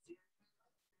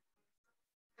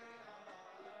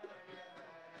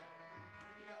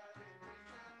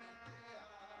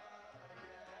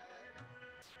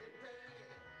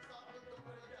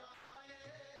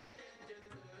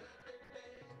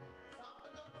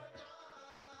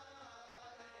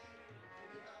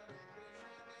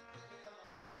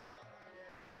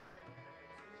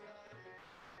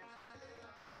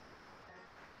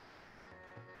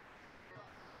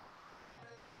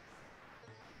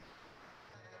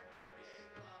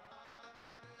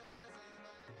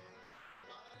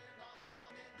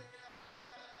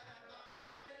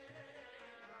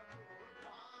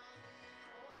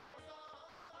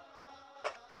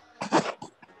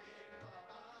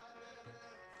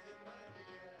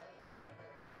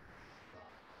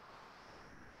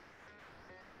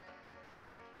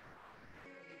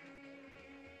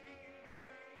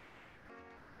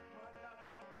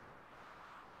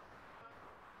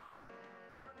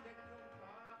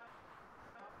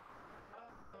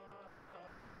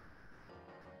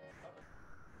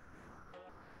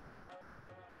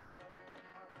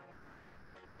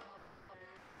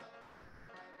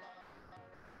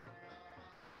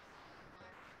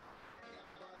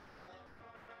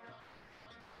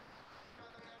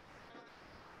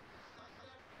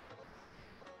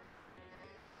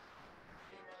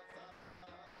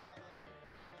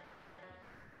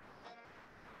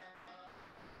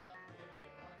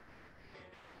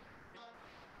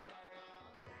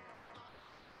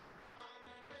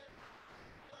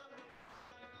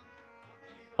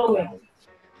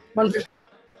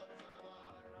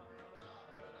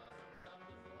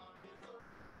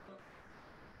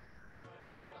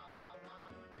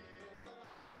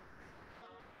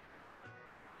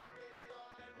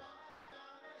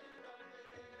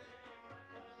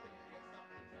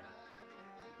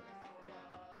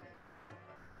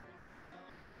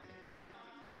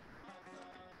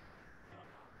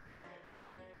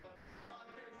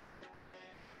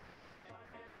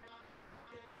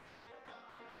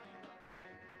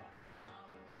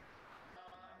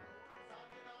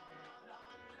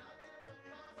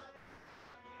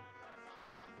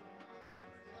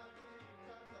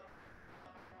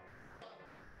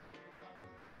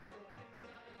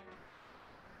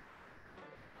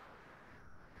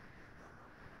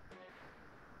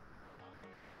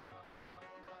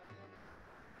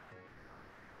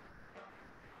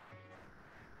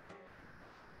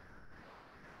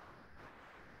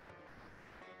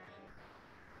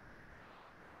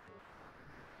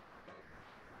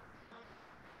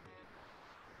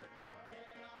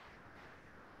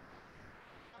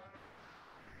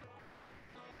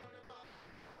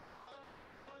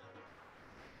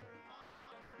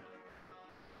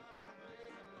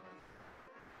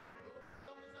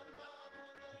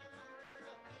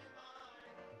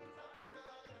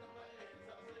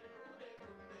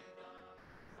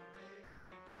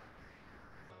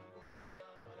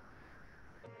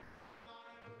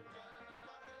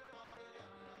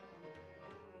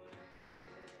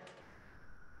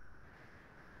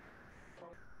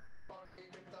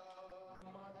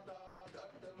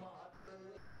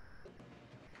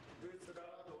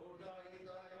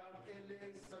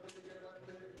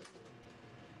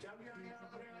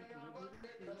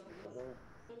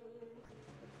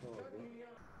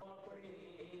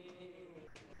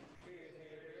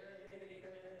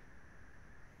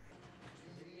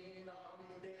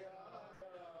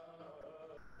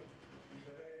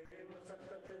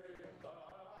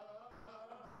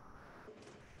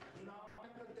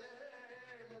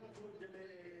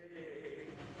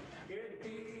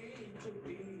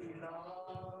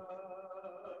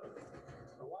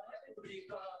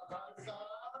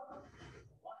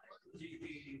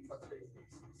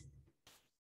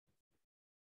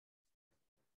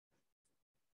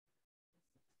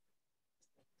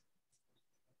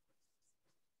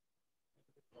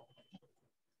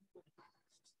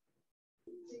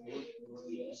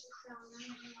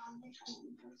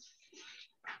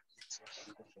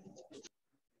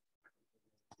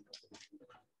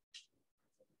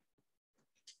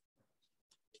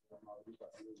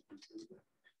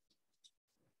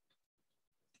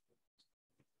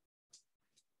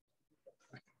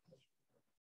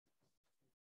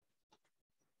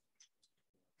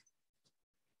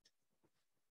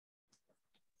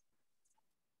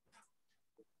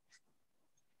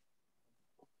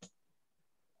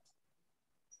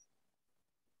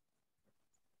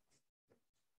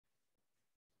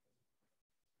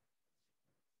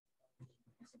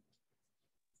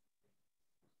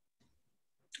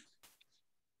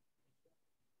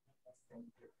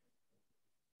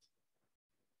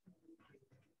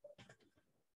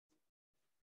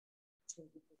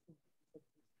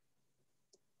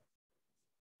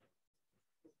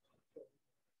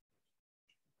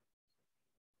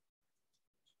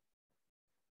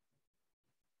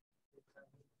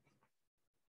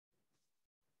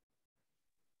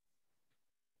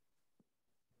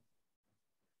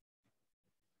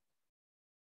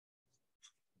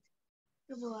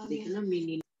 देखना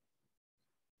mini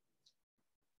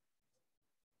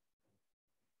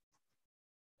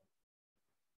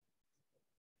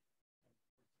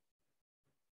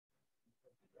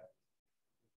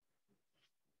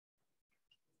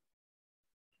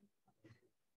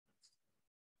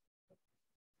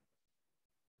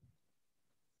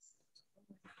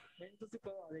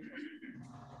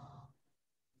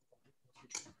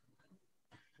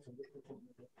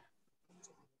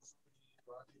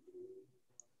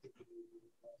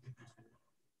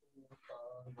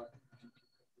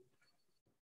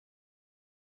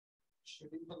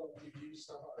Shri Balaji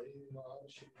Sahib Mar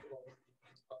Shri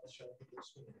Padshahi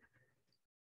Dasmi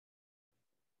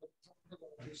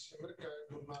Balaji Simr Kai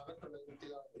Guru Nanak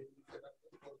Leviya Devi Kiran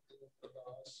Kurti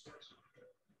Ardaas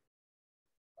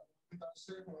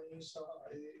Dase Hoyi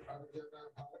Sahib Arjana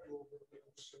Bhar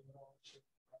Gobind Simran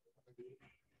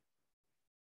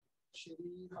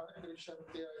Shri Hare Krishna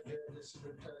Te Jai Jis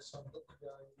Mithe Sab Dukh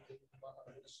Jai Dev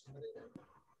Mahadev Simre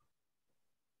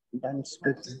dance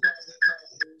with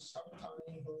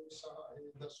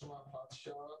ਦਸਵਾਂ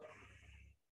ਪਾਤਸ਼ਾਹ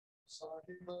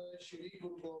ਸਾਹਿਬ ਸ਼੍ਰੀ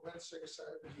ਗੁਰੂ ਗੋਬਿੰਦ ਸਿੰਘ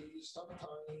ਸਾਹਿਬ ਜੀ ਸਭ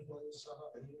ਥਾਈਂ ਹੋਏ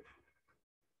ਸਹਾਈ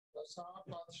ਦਸਾਂ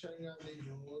ਪਾਤਸ਼ਾਹੀਆਂ ਦੀ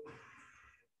ਜੋਤ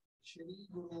ਸ਼੍ਰੀ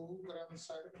ਗੁਰੂ ਗ੍ਰੰਥ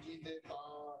ਸਾਹਿਬ ਜੀ ਦੇ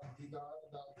ਪਾਠ ਦੀਦਾਰ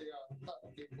ਦਾ ਧਿਆਨ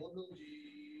ਧਰ ਕੇ ਬੋਲੋ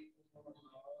ਜੀ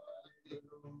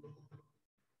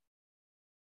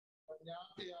ਪੰਜਾਂ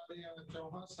ਪਿਆਰਿਆਂ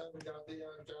ਚੌਹਾਂ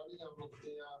ਸਾਹਿਬਜ਼ਾਦਿਆਂ 40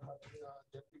 ਮੁਕਤੀਆਂ ਹੱਥੀਆਂ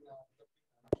ਜੱਪੀਆਂ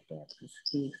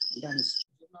dance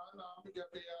ਜਿਨ੍ਹਾਂ ਨਾਮ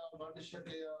ਜਪਿਆ ਵੰਡ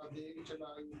ਛਕਿਆ ਦੇਗ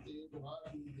ਚਲਾਈ ਤੇ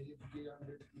ਦੁਆਰੀ ਦੇਖ ਕੇ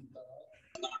ਅੰਮ੍ਰਿਤ ਪੀਤਾ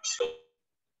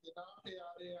ਜਿਨ੍ਹਾਂ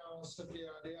ਪਿਆਰਿਆਂ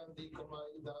ਸਤਿਆਰਿਆਂ ਦੀ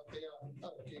ਕਮਾਈ ਦਾ ਧਿਆਨ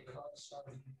ਧਰ ਕੇ ਖਾਲਸਾ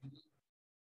ਦੀ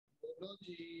ਬੋਲੋ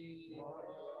ਜੀ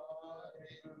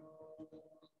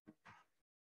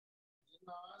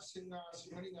ਜਿਨ੍ਹਾਂ ਸਿੰਘਾਂ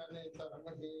ਸਿੰਘਣੀਆਂ ਨੇ ਧਰਮ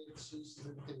ਹੇਠ ਸੀਸ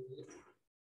ਦਿੱਤੇ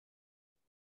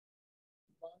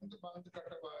ਬੰਦ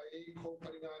ਕਟਵਾਏ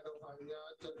ਖੋਪਰੀਆਂ ਲੁਹਾਈਆਂ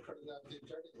ਚਰਖੜੀਆਂ ਤੇ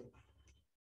ਚੜ੍ਹੇ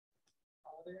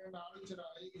ਆਰਿਆਂ ਨਾਲ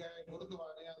ਚਰਾਏ ਗਏ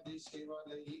ਗੁਰਦੁਆਰਿਆਂ ਦੀ ਸੇਵਾ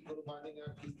ਲਈ ਕੁਰਬਾਨੀਆਂ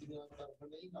ਕੀਤੀਆਂ ਧਰਮ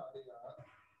ਨਹੀਂ ਹਾਰਿਆ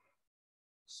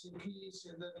ਸਿੱਖੀ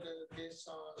ਸਿਦਕ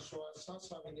ਕੇਸਾਂ ਸਵਾਸਾਂ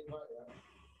ਸੰਗ ਨਿਭਾਇਆ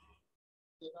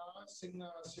ਜਿਨ੍ਹਾਂ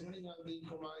ਸਿੰਘਾਂ ਸਿੰਘਣੀਆਂ ਦੀ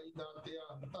ਕਮਾਈ ਦਾ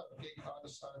ਧਿਆਨ ਧਰ ਕੇ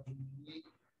ਖਾਲਸਾ ਜੀ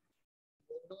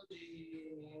ਬੋਲੋ ਜੀ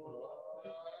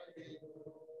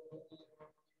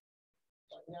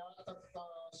ਪੰਜਾਂ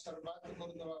ਤਖਤਾਂ ਸਰਬੱਤ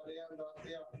ਗੁਰਦੁਆਰਿਆਂ ਦਾ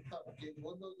ਧਿਆਨ ਧਰ ਕੇ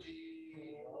ਬੋਲੋ ਜੀ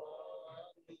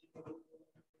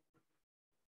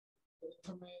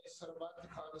ਪ੍ਰਥਮੇ ਸਰਬੱਤ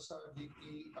ਖਾਲਸਾ ਜੀ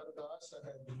ਕੀ ਅਰਦਾਸ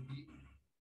ਹੈ ਜੀ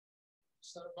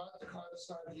ਸਰਬੱਤ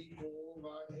ਖਾਲਸਾ ਜੀ ਕੋ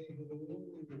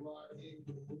ਵਾਹਿਗੁਰੂ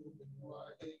ਵਾਹਿਗੁਰੂ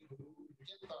ਵਾਹਿਗੁਰੂ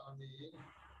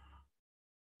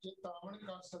ਚੇਤਾਵਨ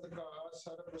ਕਾ ਸਦਕਾ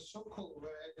ਸਰਬ ਸੁਖ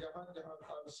ਹੋਵੇ ਜਹਾਂ ਜਹਾਂ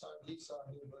ਖਾਲਸਾ ਜੀ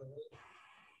ਸਾਹਿਬ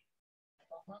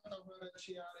तब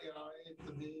रचिया रियायत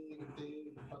देख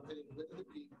देख फतेह बिरद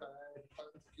की कै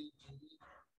पंथ की जी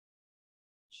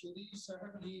श्री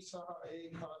साहब जी सहाय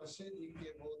खालसे जी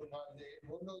के बोल बाजे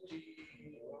बोलो जी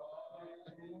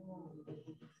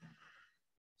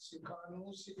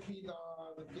सिखानू सिखी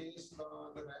दान केस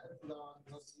दान रहत दान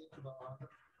नसीब दान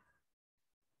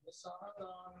विसाह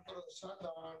दान भरोसा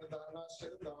दान दाना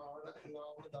सिर दान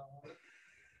इनाम दान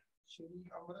श्री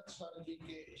अमृतसर जी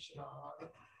के इशनान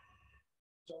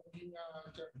चौकियां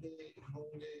चढ़े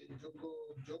होंगे जुगो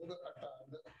जुग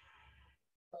अटल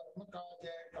धर्म का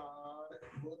जयकार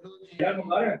बोलो जी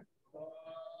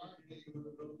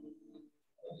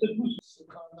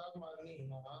सिखांदा मानी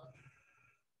ना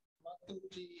मत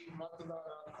उची मत दा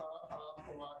राखा आप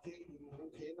वाहे गुरु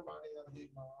खेल माने अंदी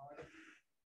मान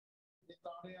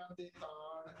निताणियां दे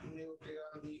ताण निउटियां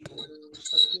दी ओर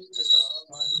सच्चे पिता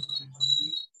वाहिगुरू जी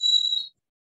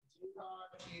जिहा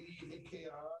चीरी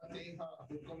लिखिया तेहा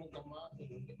हुक्म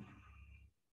कमाही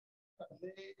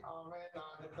कदे आवे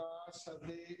नानका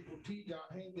सदे उठी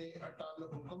जाहे दे अटल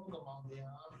हुक्म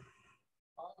कमांदिया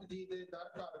आप जी दे दर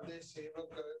घर दे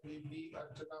सेवक बीबी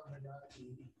अर्चना बजाज जी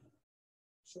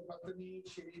सुपत्नी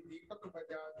श्री दीपक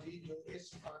बजाज जी जो इस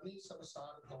फानी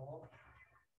संसार तो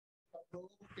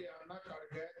लोग प्याना कर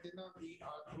गए तिन्हां दी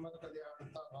आत्मक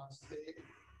कल्याणता वास्ते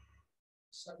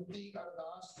संगति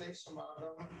अरदास दे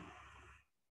समागम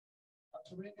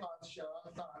अठवें पातशाह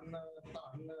धन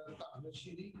धन धन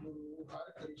श्री गुरु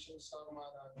हरकृष्ण साहब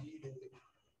महाराज जी दे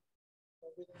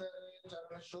पवित्र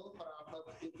चरण छोह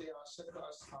प्राप्त इतिहासक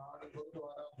स्थान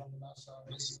गुरुद्वारा बंगला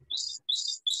साहिब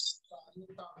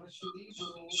धन धन श्री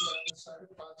गुरु ग्रंथ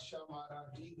साहिब पातशाह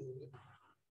महाराज जी दे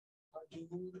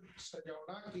हजूर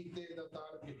सजावना कीते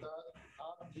दतार पिता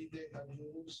आप जी दे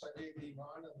हजूर सजे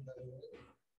दीवान अंदर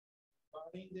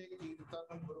बाणी दे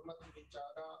कीर्तन गुरमत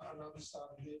विचारा आनंद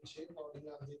साध दे 6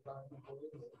 पौड़ियां दे काम होए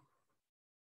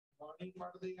बाणी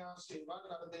पढ़दियां सेवा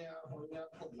करदियां होइयां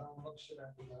भुल्लां बख्श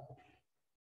लैंदियां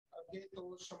अगे तो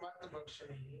समर्थ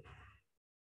बख्शणी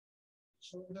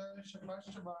शुद्ध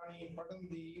स्पष्ट बाणी पढ़न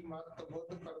दी मत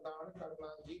बुद्ध प्रदान करना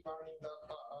जी बाणी दा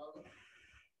भाव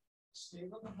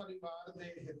सेवक परिवार दे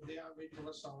हिरदियां विच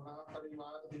वसाउणा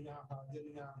परिवार दियां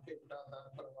हाजरियां भेटां दा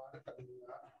प्रवान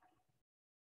करनिया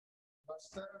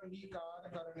वस्त्र अंगीकार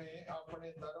करने अपने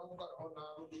दरों घरों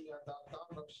नाम दियां दातां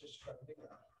बख्शिश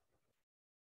करनिया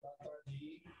दाता जी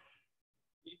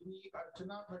बीबी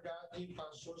अर्चना बजाज जी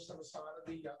पासों संसार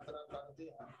दी यात्रा करदे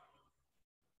आ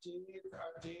चेत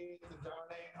अचेत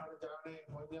जाने अनजाने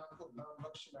होइयां भुल्लां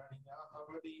बख्श लैणियां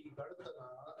अमरी गड़त ना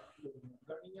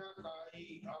गणियां काई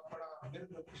अपना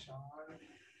बिरद पछाण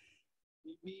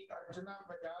बीबी अर्चना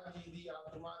बजाज जी दी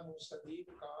आत्मा नूं सदीप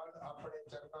काल अपने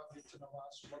चरनां विच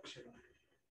निवास बख्शना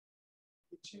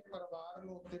पिछे परिवार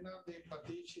नूं तिन्हां दे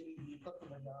पति श्री दीपक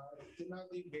बजाज तिन्हां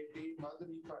दी बेटी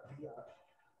माधुरी भाटिया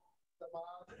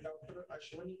दमाद डॉक्टर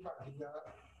अश्वनी भाटिया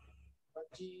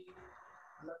बच्ची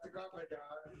लटका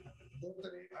बजाज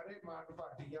दोतरे अरे मान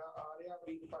भाटिया आर्या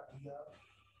वीर भाटिया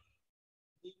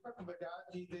दीपक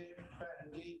बजाज जी दे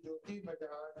भैन जी ज्योति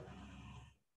बजाज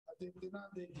ਅਤੇ तिन्हां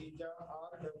दे जीजा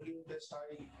RW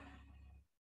देसाई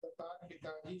दतार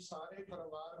पिता जी सारे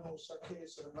परिवार नूं सखे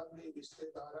संबंधी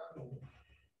रिश्तेदारां नूं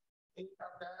एक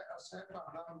अकै असह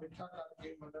भाना मिठा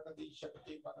करके मनण दी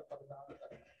शक्ति बल प्रदान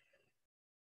करे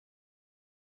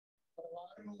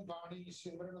परिवार नूं बाणी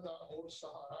सिमरन दा और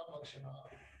सहारा बख्शना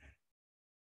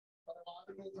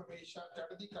परिवार नूं हमेशा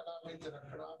चढ़दी कला विच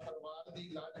रखना परिवार दी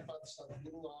लाजपत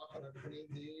सतगुरु आप रखनी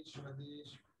देश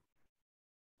विदेश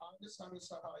अंग संग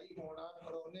सहाई होना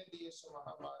कोरोने दी इस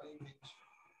महामारी विच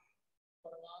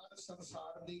परिवार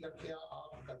संसार दी रखिया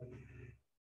आप करनी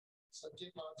सच्चे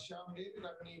पातशाह मेहर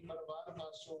करनी परिवार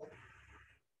पासों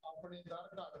अपने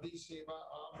दर घर दी सेवा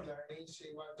आप लैनी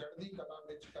सेवा चढ़दी कला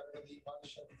विच करन दी बल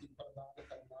शक्ति प्रदान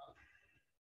करना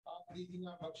आप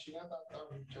दीदियां बख्शियां दातां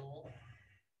विचों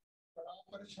बड़ा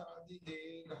प्रसाद दी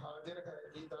देग हाजिर है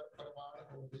जी दर प्रवान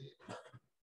होवे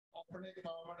अपने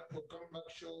पावन हुक्म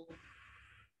बख्शो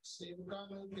सेवकां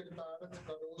नूं किरदारत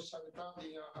करो संगतां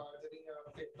दियां हाजरियां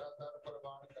भेटां दर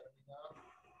प्रवान करनियां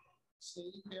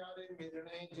सही प्यारे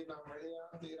मिलने जिन्हां मिलिया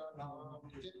तेरा नाम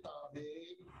चित आवे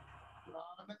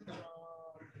नानक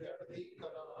नाम चढ़दी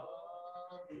कला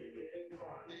तेरे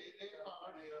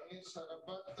बाणे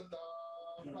सरबत दा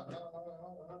भला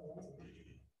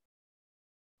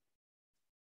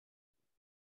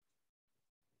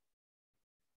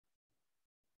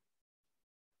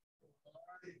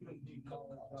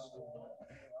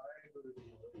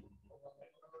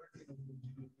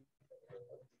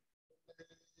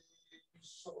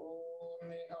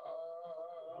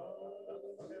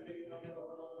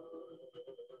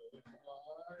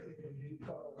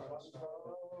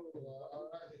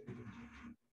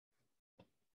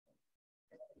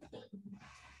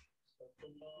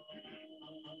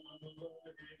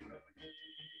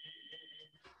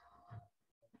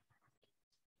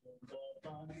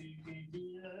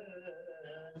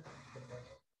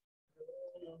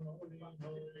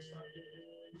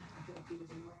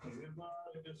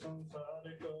संसार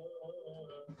को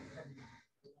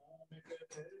नानक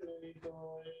तेरी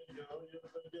कोई जो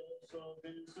युग जो सो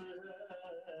बिस है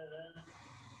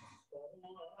परम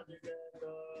आज के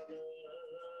काल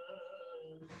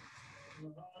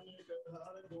नानक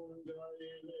हर गुण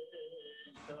गाए ले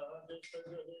साध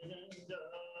सगल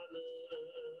जाल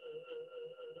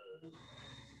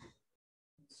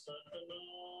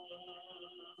सतनाम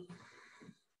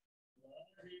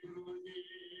वाहिगुरु जी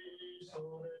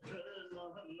सोरठ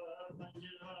महला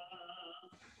पंजवा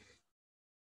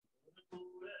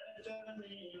पूरे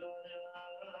चरनी लाया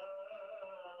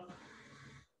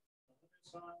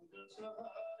संग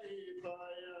सहाय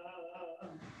पाया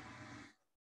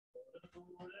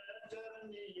पूरे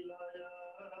चरनी लाया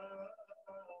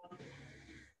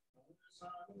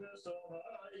संग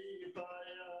सहाय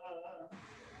पाया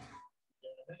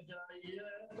जह जाइए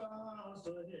कहाँ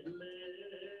सोहिले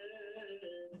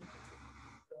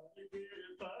कर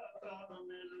कृपा कर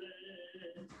मिले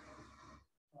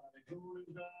हर गुण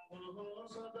गावो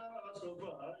सदा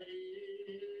सुभाई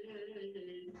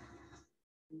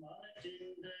मन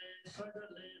चिंदे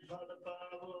सगले फल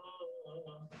पावो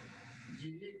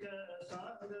जी का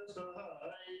संग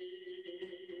सहाय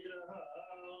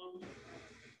रहाओ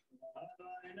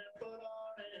नारायण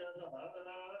पुराण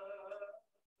आधारा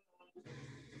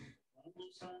हम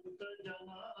संत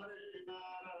जनारे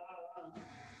नारा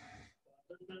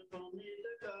पद पमित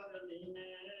करनी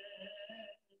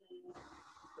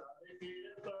कर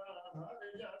कृपा हर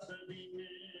जस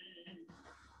दीने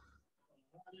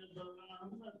हर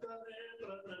बलम करे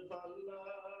प्रतिपल्ला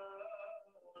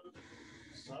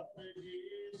सब जी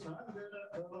संग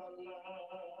रखवाला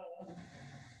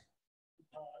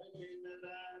हर दिन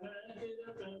रैन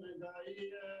कीर्तन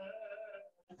गाइए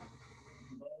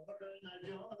बहुड़ न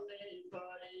जोने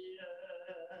पाइए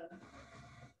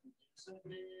जिस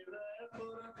देव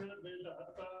पुरख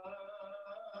बिलाता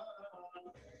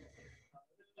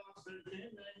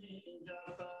नहीं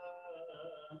जाता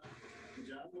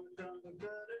जब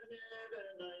कंकर मेरे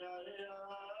नया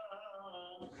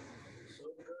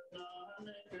सुख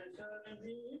नानक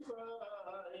शरणि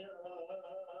पाया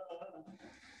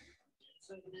जिस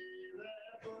देव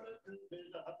पुरख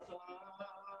बिलाता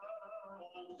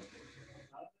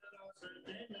हर रस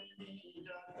नहीं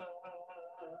जाता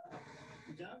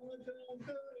जब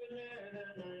कंकर मेरे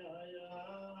नया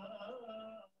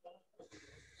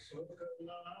सुख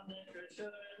नानक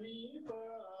शरणि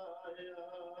पाया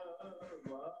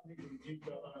वाहिगुरु जी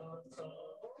का खालसा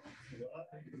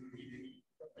वाहिगुरु जी की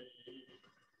फतेह।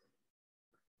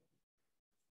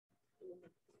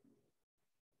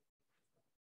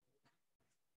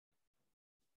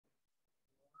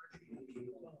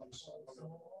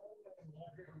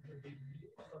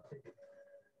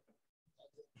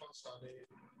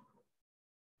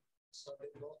 ਸਾਡੇ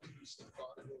ਬਹੁਤ ਹੀ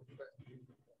ਸਤਿਕਾਰਯੋਗ ਭੈਣ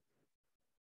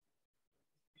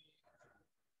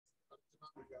ਅਰਚਨਾ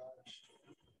ਵਿਗਾਸ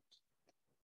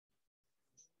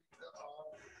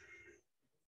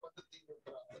ਪद्धਤੀ ਨੂੰ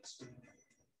ਪ੍ਰਾਪਤ ਸੀ।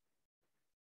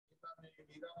 ਇਹਨਾਂ ਨੇ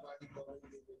ਮੀਰਾਬਾਈ ਕਾਲਜ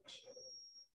ਦੇ ਵਿੱਚ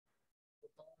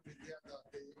ਉਤਮ ਵਿਦਿਆ ਦਾ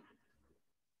ਤੇ ਇੱਕ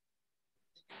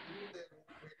ਗੁਰੂ ਦੇ ਰੂਪ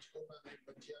ਵਿੱਚ ਉਹਨਾਂ ਨੇ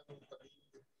ਬੱਚਿਆਂ ਨੂੰ ਤਾਲੀਮ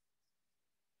ਦਿੱਤੀ,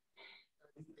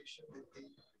 ਐਜੂਕੇਸ਼ਨ ਦਿੱਤੀ।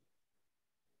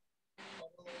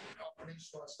 ਔਰ ਉਹ ਆਪਣੀ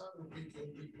ਸਵਾਸਾਂ ਰੂਪੀ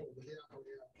ਜੋਤੀ ਭੋਗਦਿਆਂ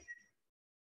ਹੋਇਆ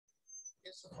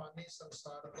ਇਸ ਫਾਨੀ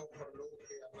ਸੰਸਾਰ ਤੋਂ ਪਰਲੋਕ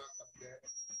ਕੇ ਆਨਾ ਕਰ ਗਏ।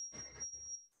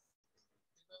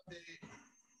 ਇਹਨਾਂ ਦੇ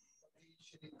ਪਤੀ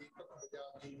ਸ਼੍ਰੀ ਦੀਪਕ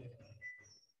ਬਜਾਜ ਜੀ ਨੇ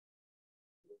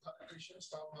ਹਰਿਕ੍ਰਿਸ਼ਨ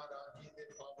ਸਾਹਿਬ ਮਹਾਰਾਜ ਜੀ ਦੇ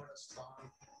ਪਾਵਨ ਸਥਾਨ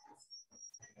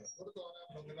ਗੁਰਦੁਆਰਾ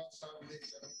ਬੰਗਲਾ ਸਾਹਿਬ ਦੇ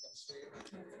ਜਨਮ ਕਰਸੇ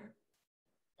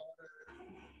ਔਰ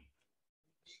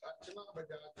ਅਰਚਨਾ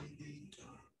ਬਜਾਜ ਜੀ ਦੀ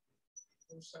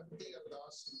ਸੰਗਤੀ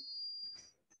ਅਰਦਾਸ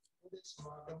ਉਹਦੇ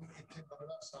ਸਮਾਗਮ ਇੱਥੇ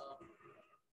ਬੰਗਲਾ ਸਾਹਿਬ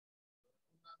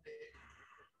ਉਹਨਾਂ ਨੇ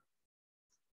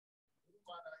ਗੁਰੂ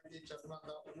ਮਹਾਰਾਜ ਦੇ ਚਰਨਾਂ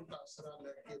ਦਾ ਉਲਟ ਆਸਰਾ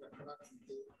ਲੈ ਕੇ ਰੱਖਣਾ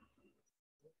ਕੀਤੇ।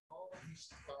 ਬਹੁਤ ਹੀ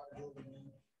ਸਤਿਕਾਰਯੋਗ ਨੇ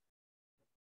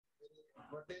ਮੇਰੇ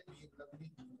ਵੱਡੇ ਵੀਰ ਲੰਬੀ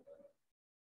ਜੀ,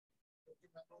 ਕਿਉਂਕਿ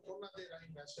ਮੈਨੂੰ ਉਹਨਾਂ ਦੇ ਰਾਹੀਂ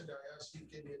ਮੈਸੇਜ ਆਇਆ ਸੀ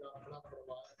ਕਿ ਮੇਰਾ ਆਪਣਾ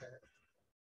ਪਰਿਵਾਰ ਹੈ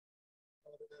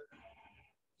ਔਰ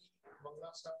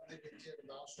ਬੰਗਲਾ ਸਾਹਿਬ ਦੇ ਵਿੱਚ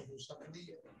ਅਰਦਾਸ ਹੋ ਸਕਦੀ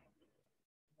ਹੈ।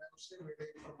 ਮੈਂ ਉਸੇ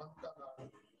ਵੇਲੇ ਪ੍ਰਬੰਧਕਾਂ ਨਾਲ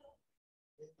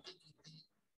ਬੇਨਤੀ ਕੀਤੀ,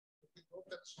 ਕਿਉਂਕਿ ਦੋ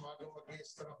ਤਿੰਨ ਸਮਾਗਮ ਅੱਗੇ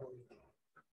ਇਸ ਤਰ੍ਹਾਂ ਹੋਏ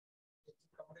ਇੱਕ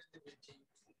ਕਮਰੇ ਦੇ ਵਿੱਚ ਹੀ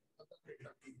ਅੱਧਾ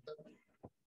ਘੰਟਾ ਕੀਰਤਨ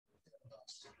ਤੇ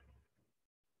ਅਰਦਾਸ।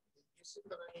 इसी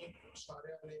तरह ही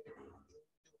सारे ने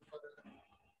ऊपर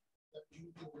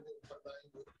यूट्यूब के ऊपर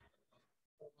लाइव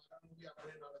परमाणु भी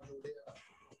अपने नाल जोड़िया।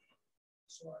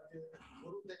 सो अज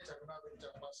गुरु के चरणों में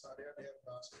आप सारे ने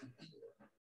अरदास की है,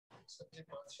 सच्चे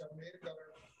पातशाह मेहर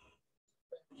करन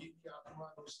जी की आत्मा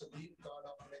को सदीप काल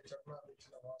अपने चरणों में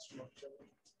निवास बख्शण।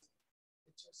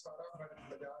 पिछे सारा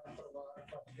बाजार परिवार,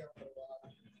 भाटिया परिवार,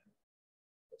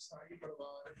 साई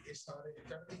परिवार, ये सारे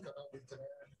चढ़ती कला विच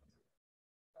रहन।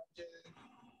 अज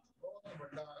बहुत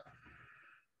बड़ा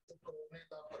कोरोना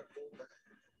का प्रकोप है,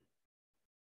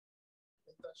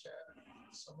 इनका शायद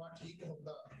समा ठीक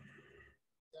होंदा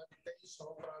या कई 100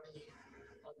 प्राणी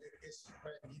अज इस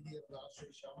भैन जी की अरदास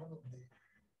में शामिल होंगे,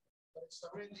 पर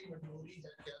समय की मजबूरी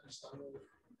है कि अज सानू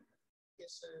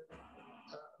इस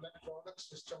इलेक्ट्रॉनिक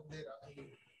सिस्टम के राही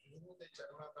गुरु के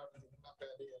चरणों का जुड़ना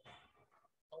पै रहा है।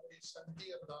 और ये संजी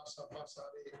अरदास आप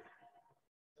सारे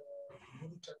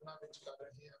गुरु चरणों में कर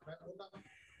रहे हैं। मैं उन्होंने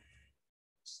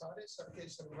सारे सके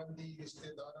संबंधी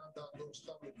रिश्तेदारों का,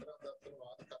 दोस्तों मित्रों का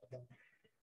धन्यवाद करता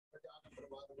आजाद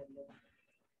परिवार वालों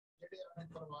जेडे अपने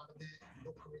परिवार के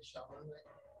दुख में शामिल है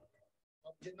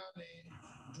और जिन्होंने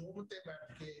जूम से बैठ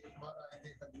के महाराज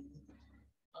के हजूर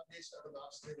अब इस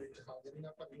अरदास के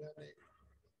हाजिरियां भरिया ने,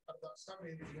 अरदासा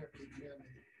बेनतियां कीतियां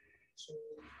ने। सो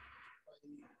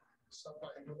भाई सब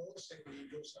भाई मनोज सिंह जी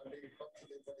जो साडे पंथ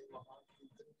के बड़े महान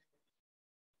कीर्तन ने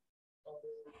और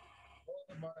बहुत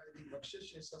महाराज की बख्शिश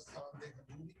इस स्थान के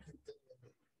हजूरी कीर्तन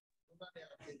ने, उन्होंने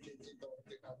आके चेचे तौर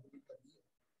पर हाजिरी करी है।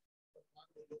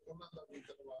 उन्होंने भी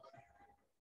धन्यवाद,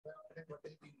 मैं अपने बड़े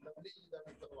भी लवली जी का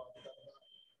भी धन्यवाद करता।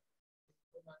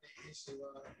 उन्होंने ये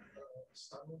सेवा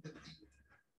सानू दिती।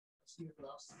 ਅਸੀਂ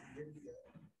ਅਰਦਾਸ ਜਿਹੜੀ ਹੈ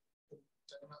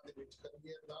ਚਰਨਾਂ ਦੇ ਵਿੱਚ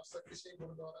ਕਰੀਏ। ਅਰਦਾਸ ਤਾਂ ਕਿਸੇ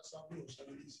ਗੁਰਦੁਆਰਾ ਸਾਹਿਬ ਵੀ ਹੋ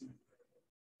ਸਕਦੀ ਸੀ,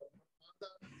 ਪਰ ਮਾਤਾ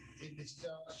ਇਹ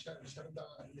ਨਿਸ਼ਚਾ ਸ਼ਰਧਾ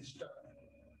ਨਿਸ਼ਠਾ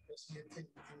ਅਸੀਂ ਇੱਥੇ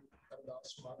ਅਰਦਾਸ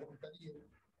ਸਮਾਗਮ ਕਰੀਏ।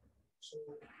 ਸੋ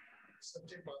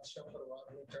ਸੱਚੇ ਪਾਤਸ਼ਾਹ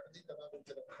ਪਰਿਵਾਰ ਨੂੰ ਚੜ੍ਹਦੀ ਕਲਾ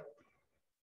ਵਿੱਚ ਰੱਖਣ।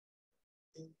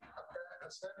 ਇਹ ਆਪਣਾ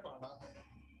ਅਸਰ ਪਾਣਾ ਹੈ,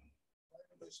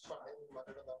 ਇਸ ਪਾਣੇ ਨੂੰ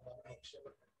ਮਰਨ ਦਾ ਮਨ ਬਖਸ਼ਣ।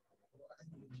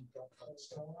 ਵਾਹਿਗੁਰੂ ਜੀ ਕਾ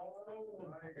ਖਾਲਸਾ, ਵਾਹਿਗੁਰੂ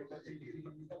ਜੀ ਕੀ ਫਤਿਹ।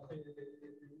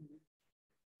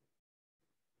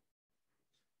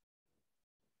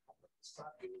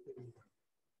 Starting with the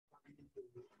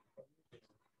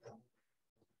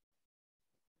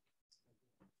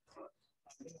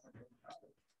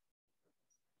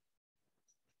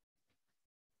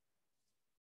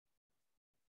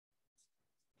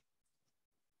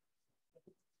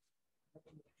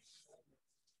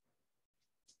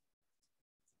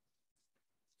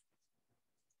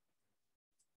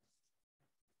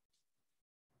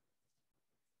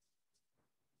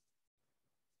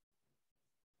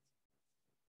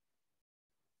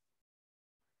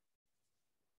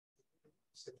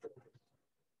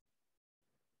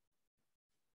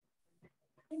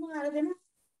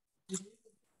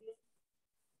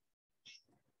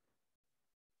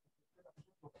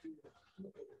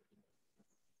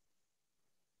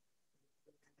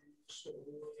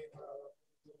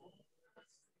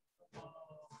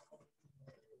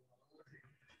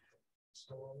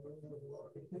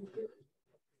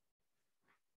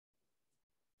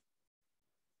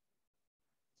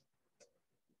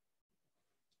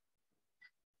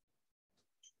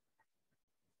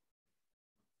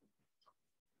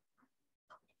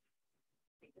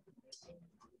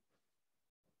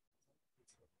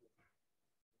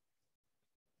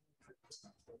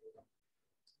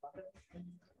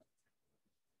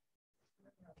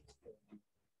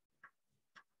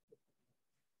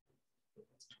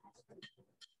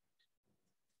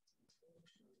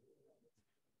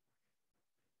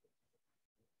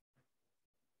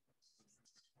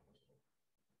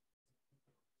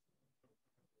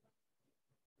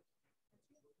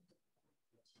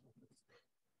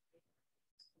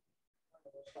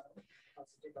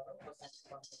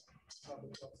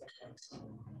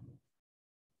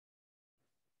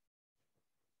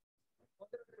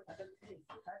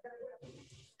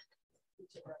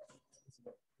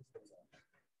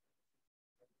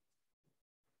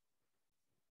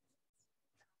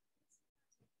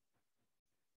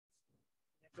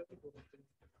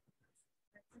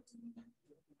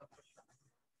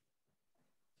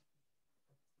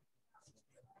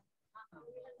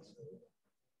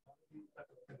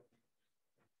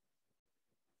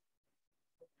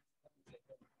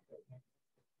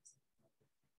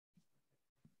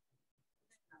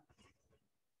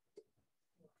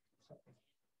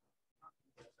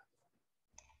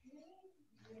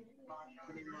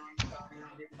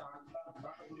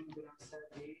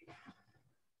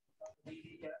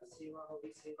सेवा होगी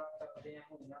सेवा करते हैं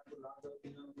हुनिया तो लादो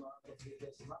दिनों बात तो फिर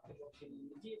समस्त लोग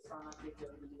निजी स्थान के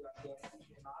जल्दी आते हैं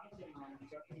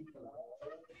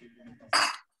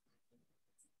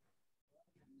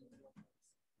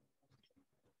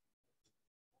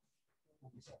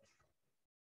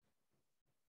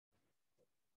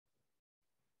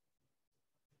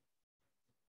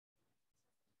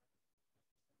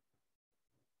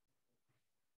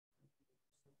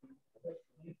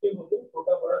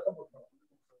छोटा बड़ा सब होता है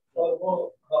और वो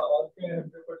और के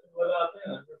 100% वाला आते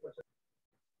हैं 100%.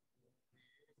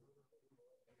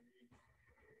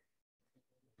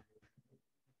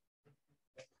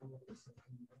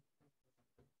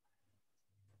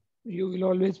 You will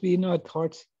always be in our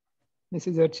thoughts,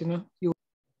 Mrs. Archana. You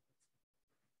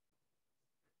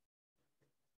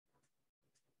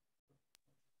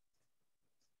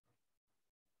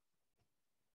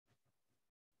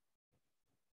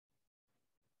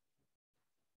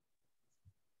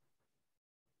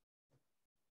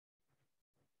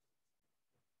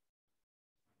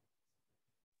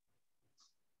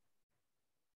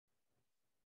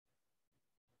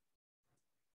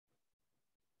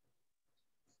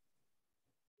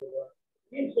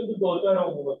ये सब दो चार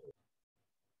होंगे.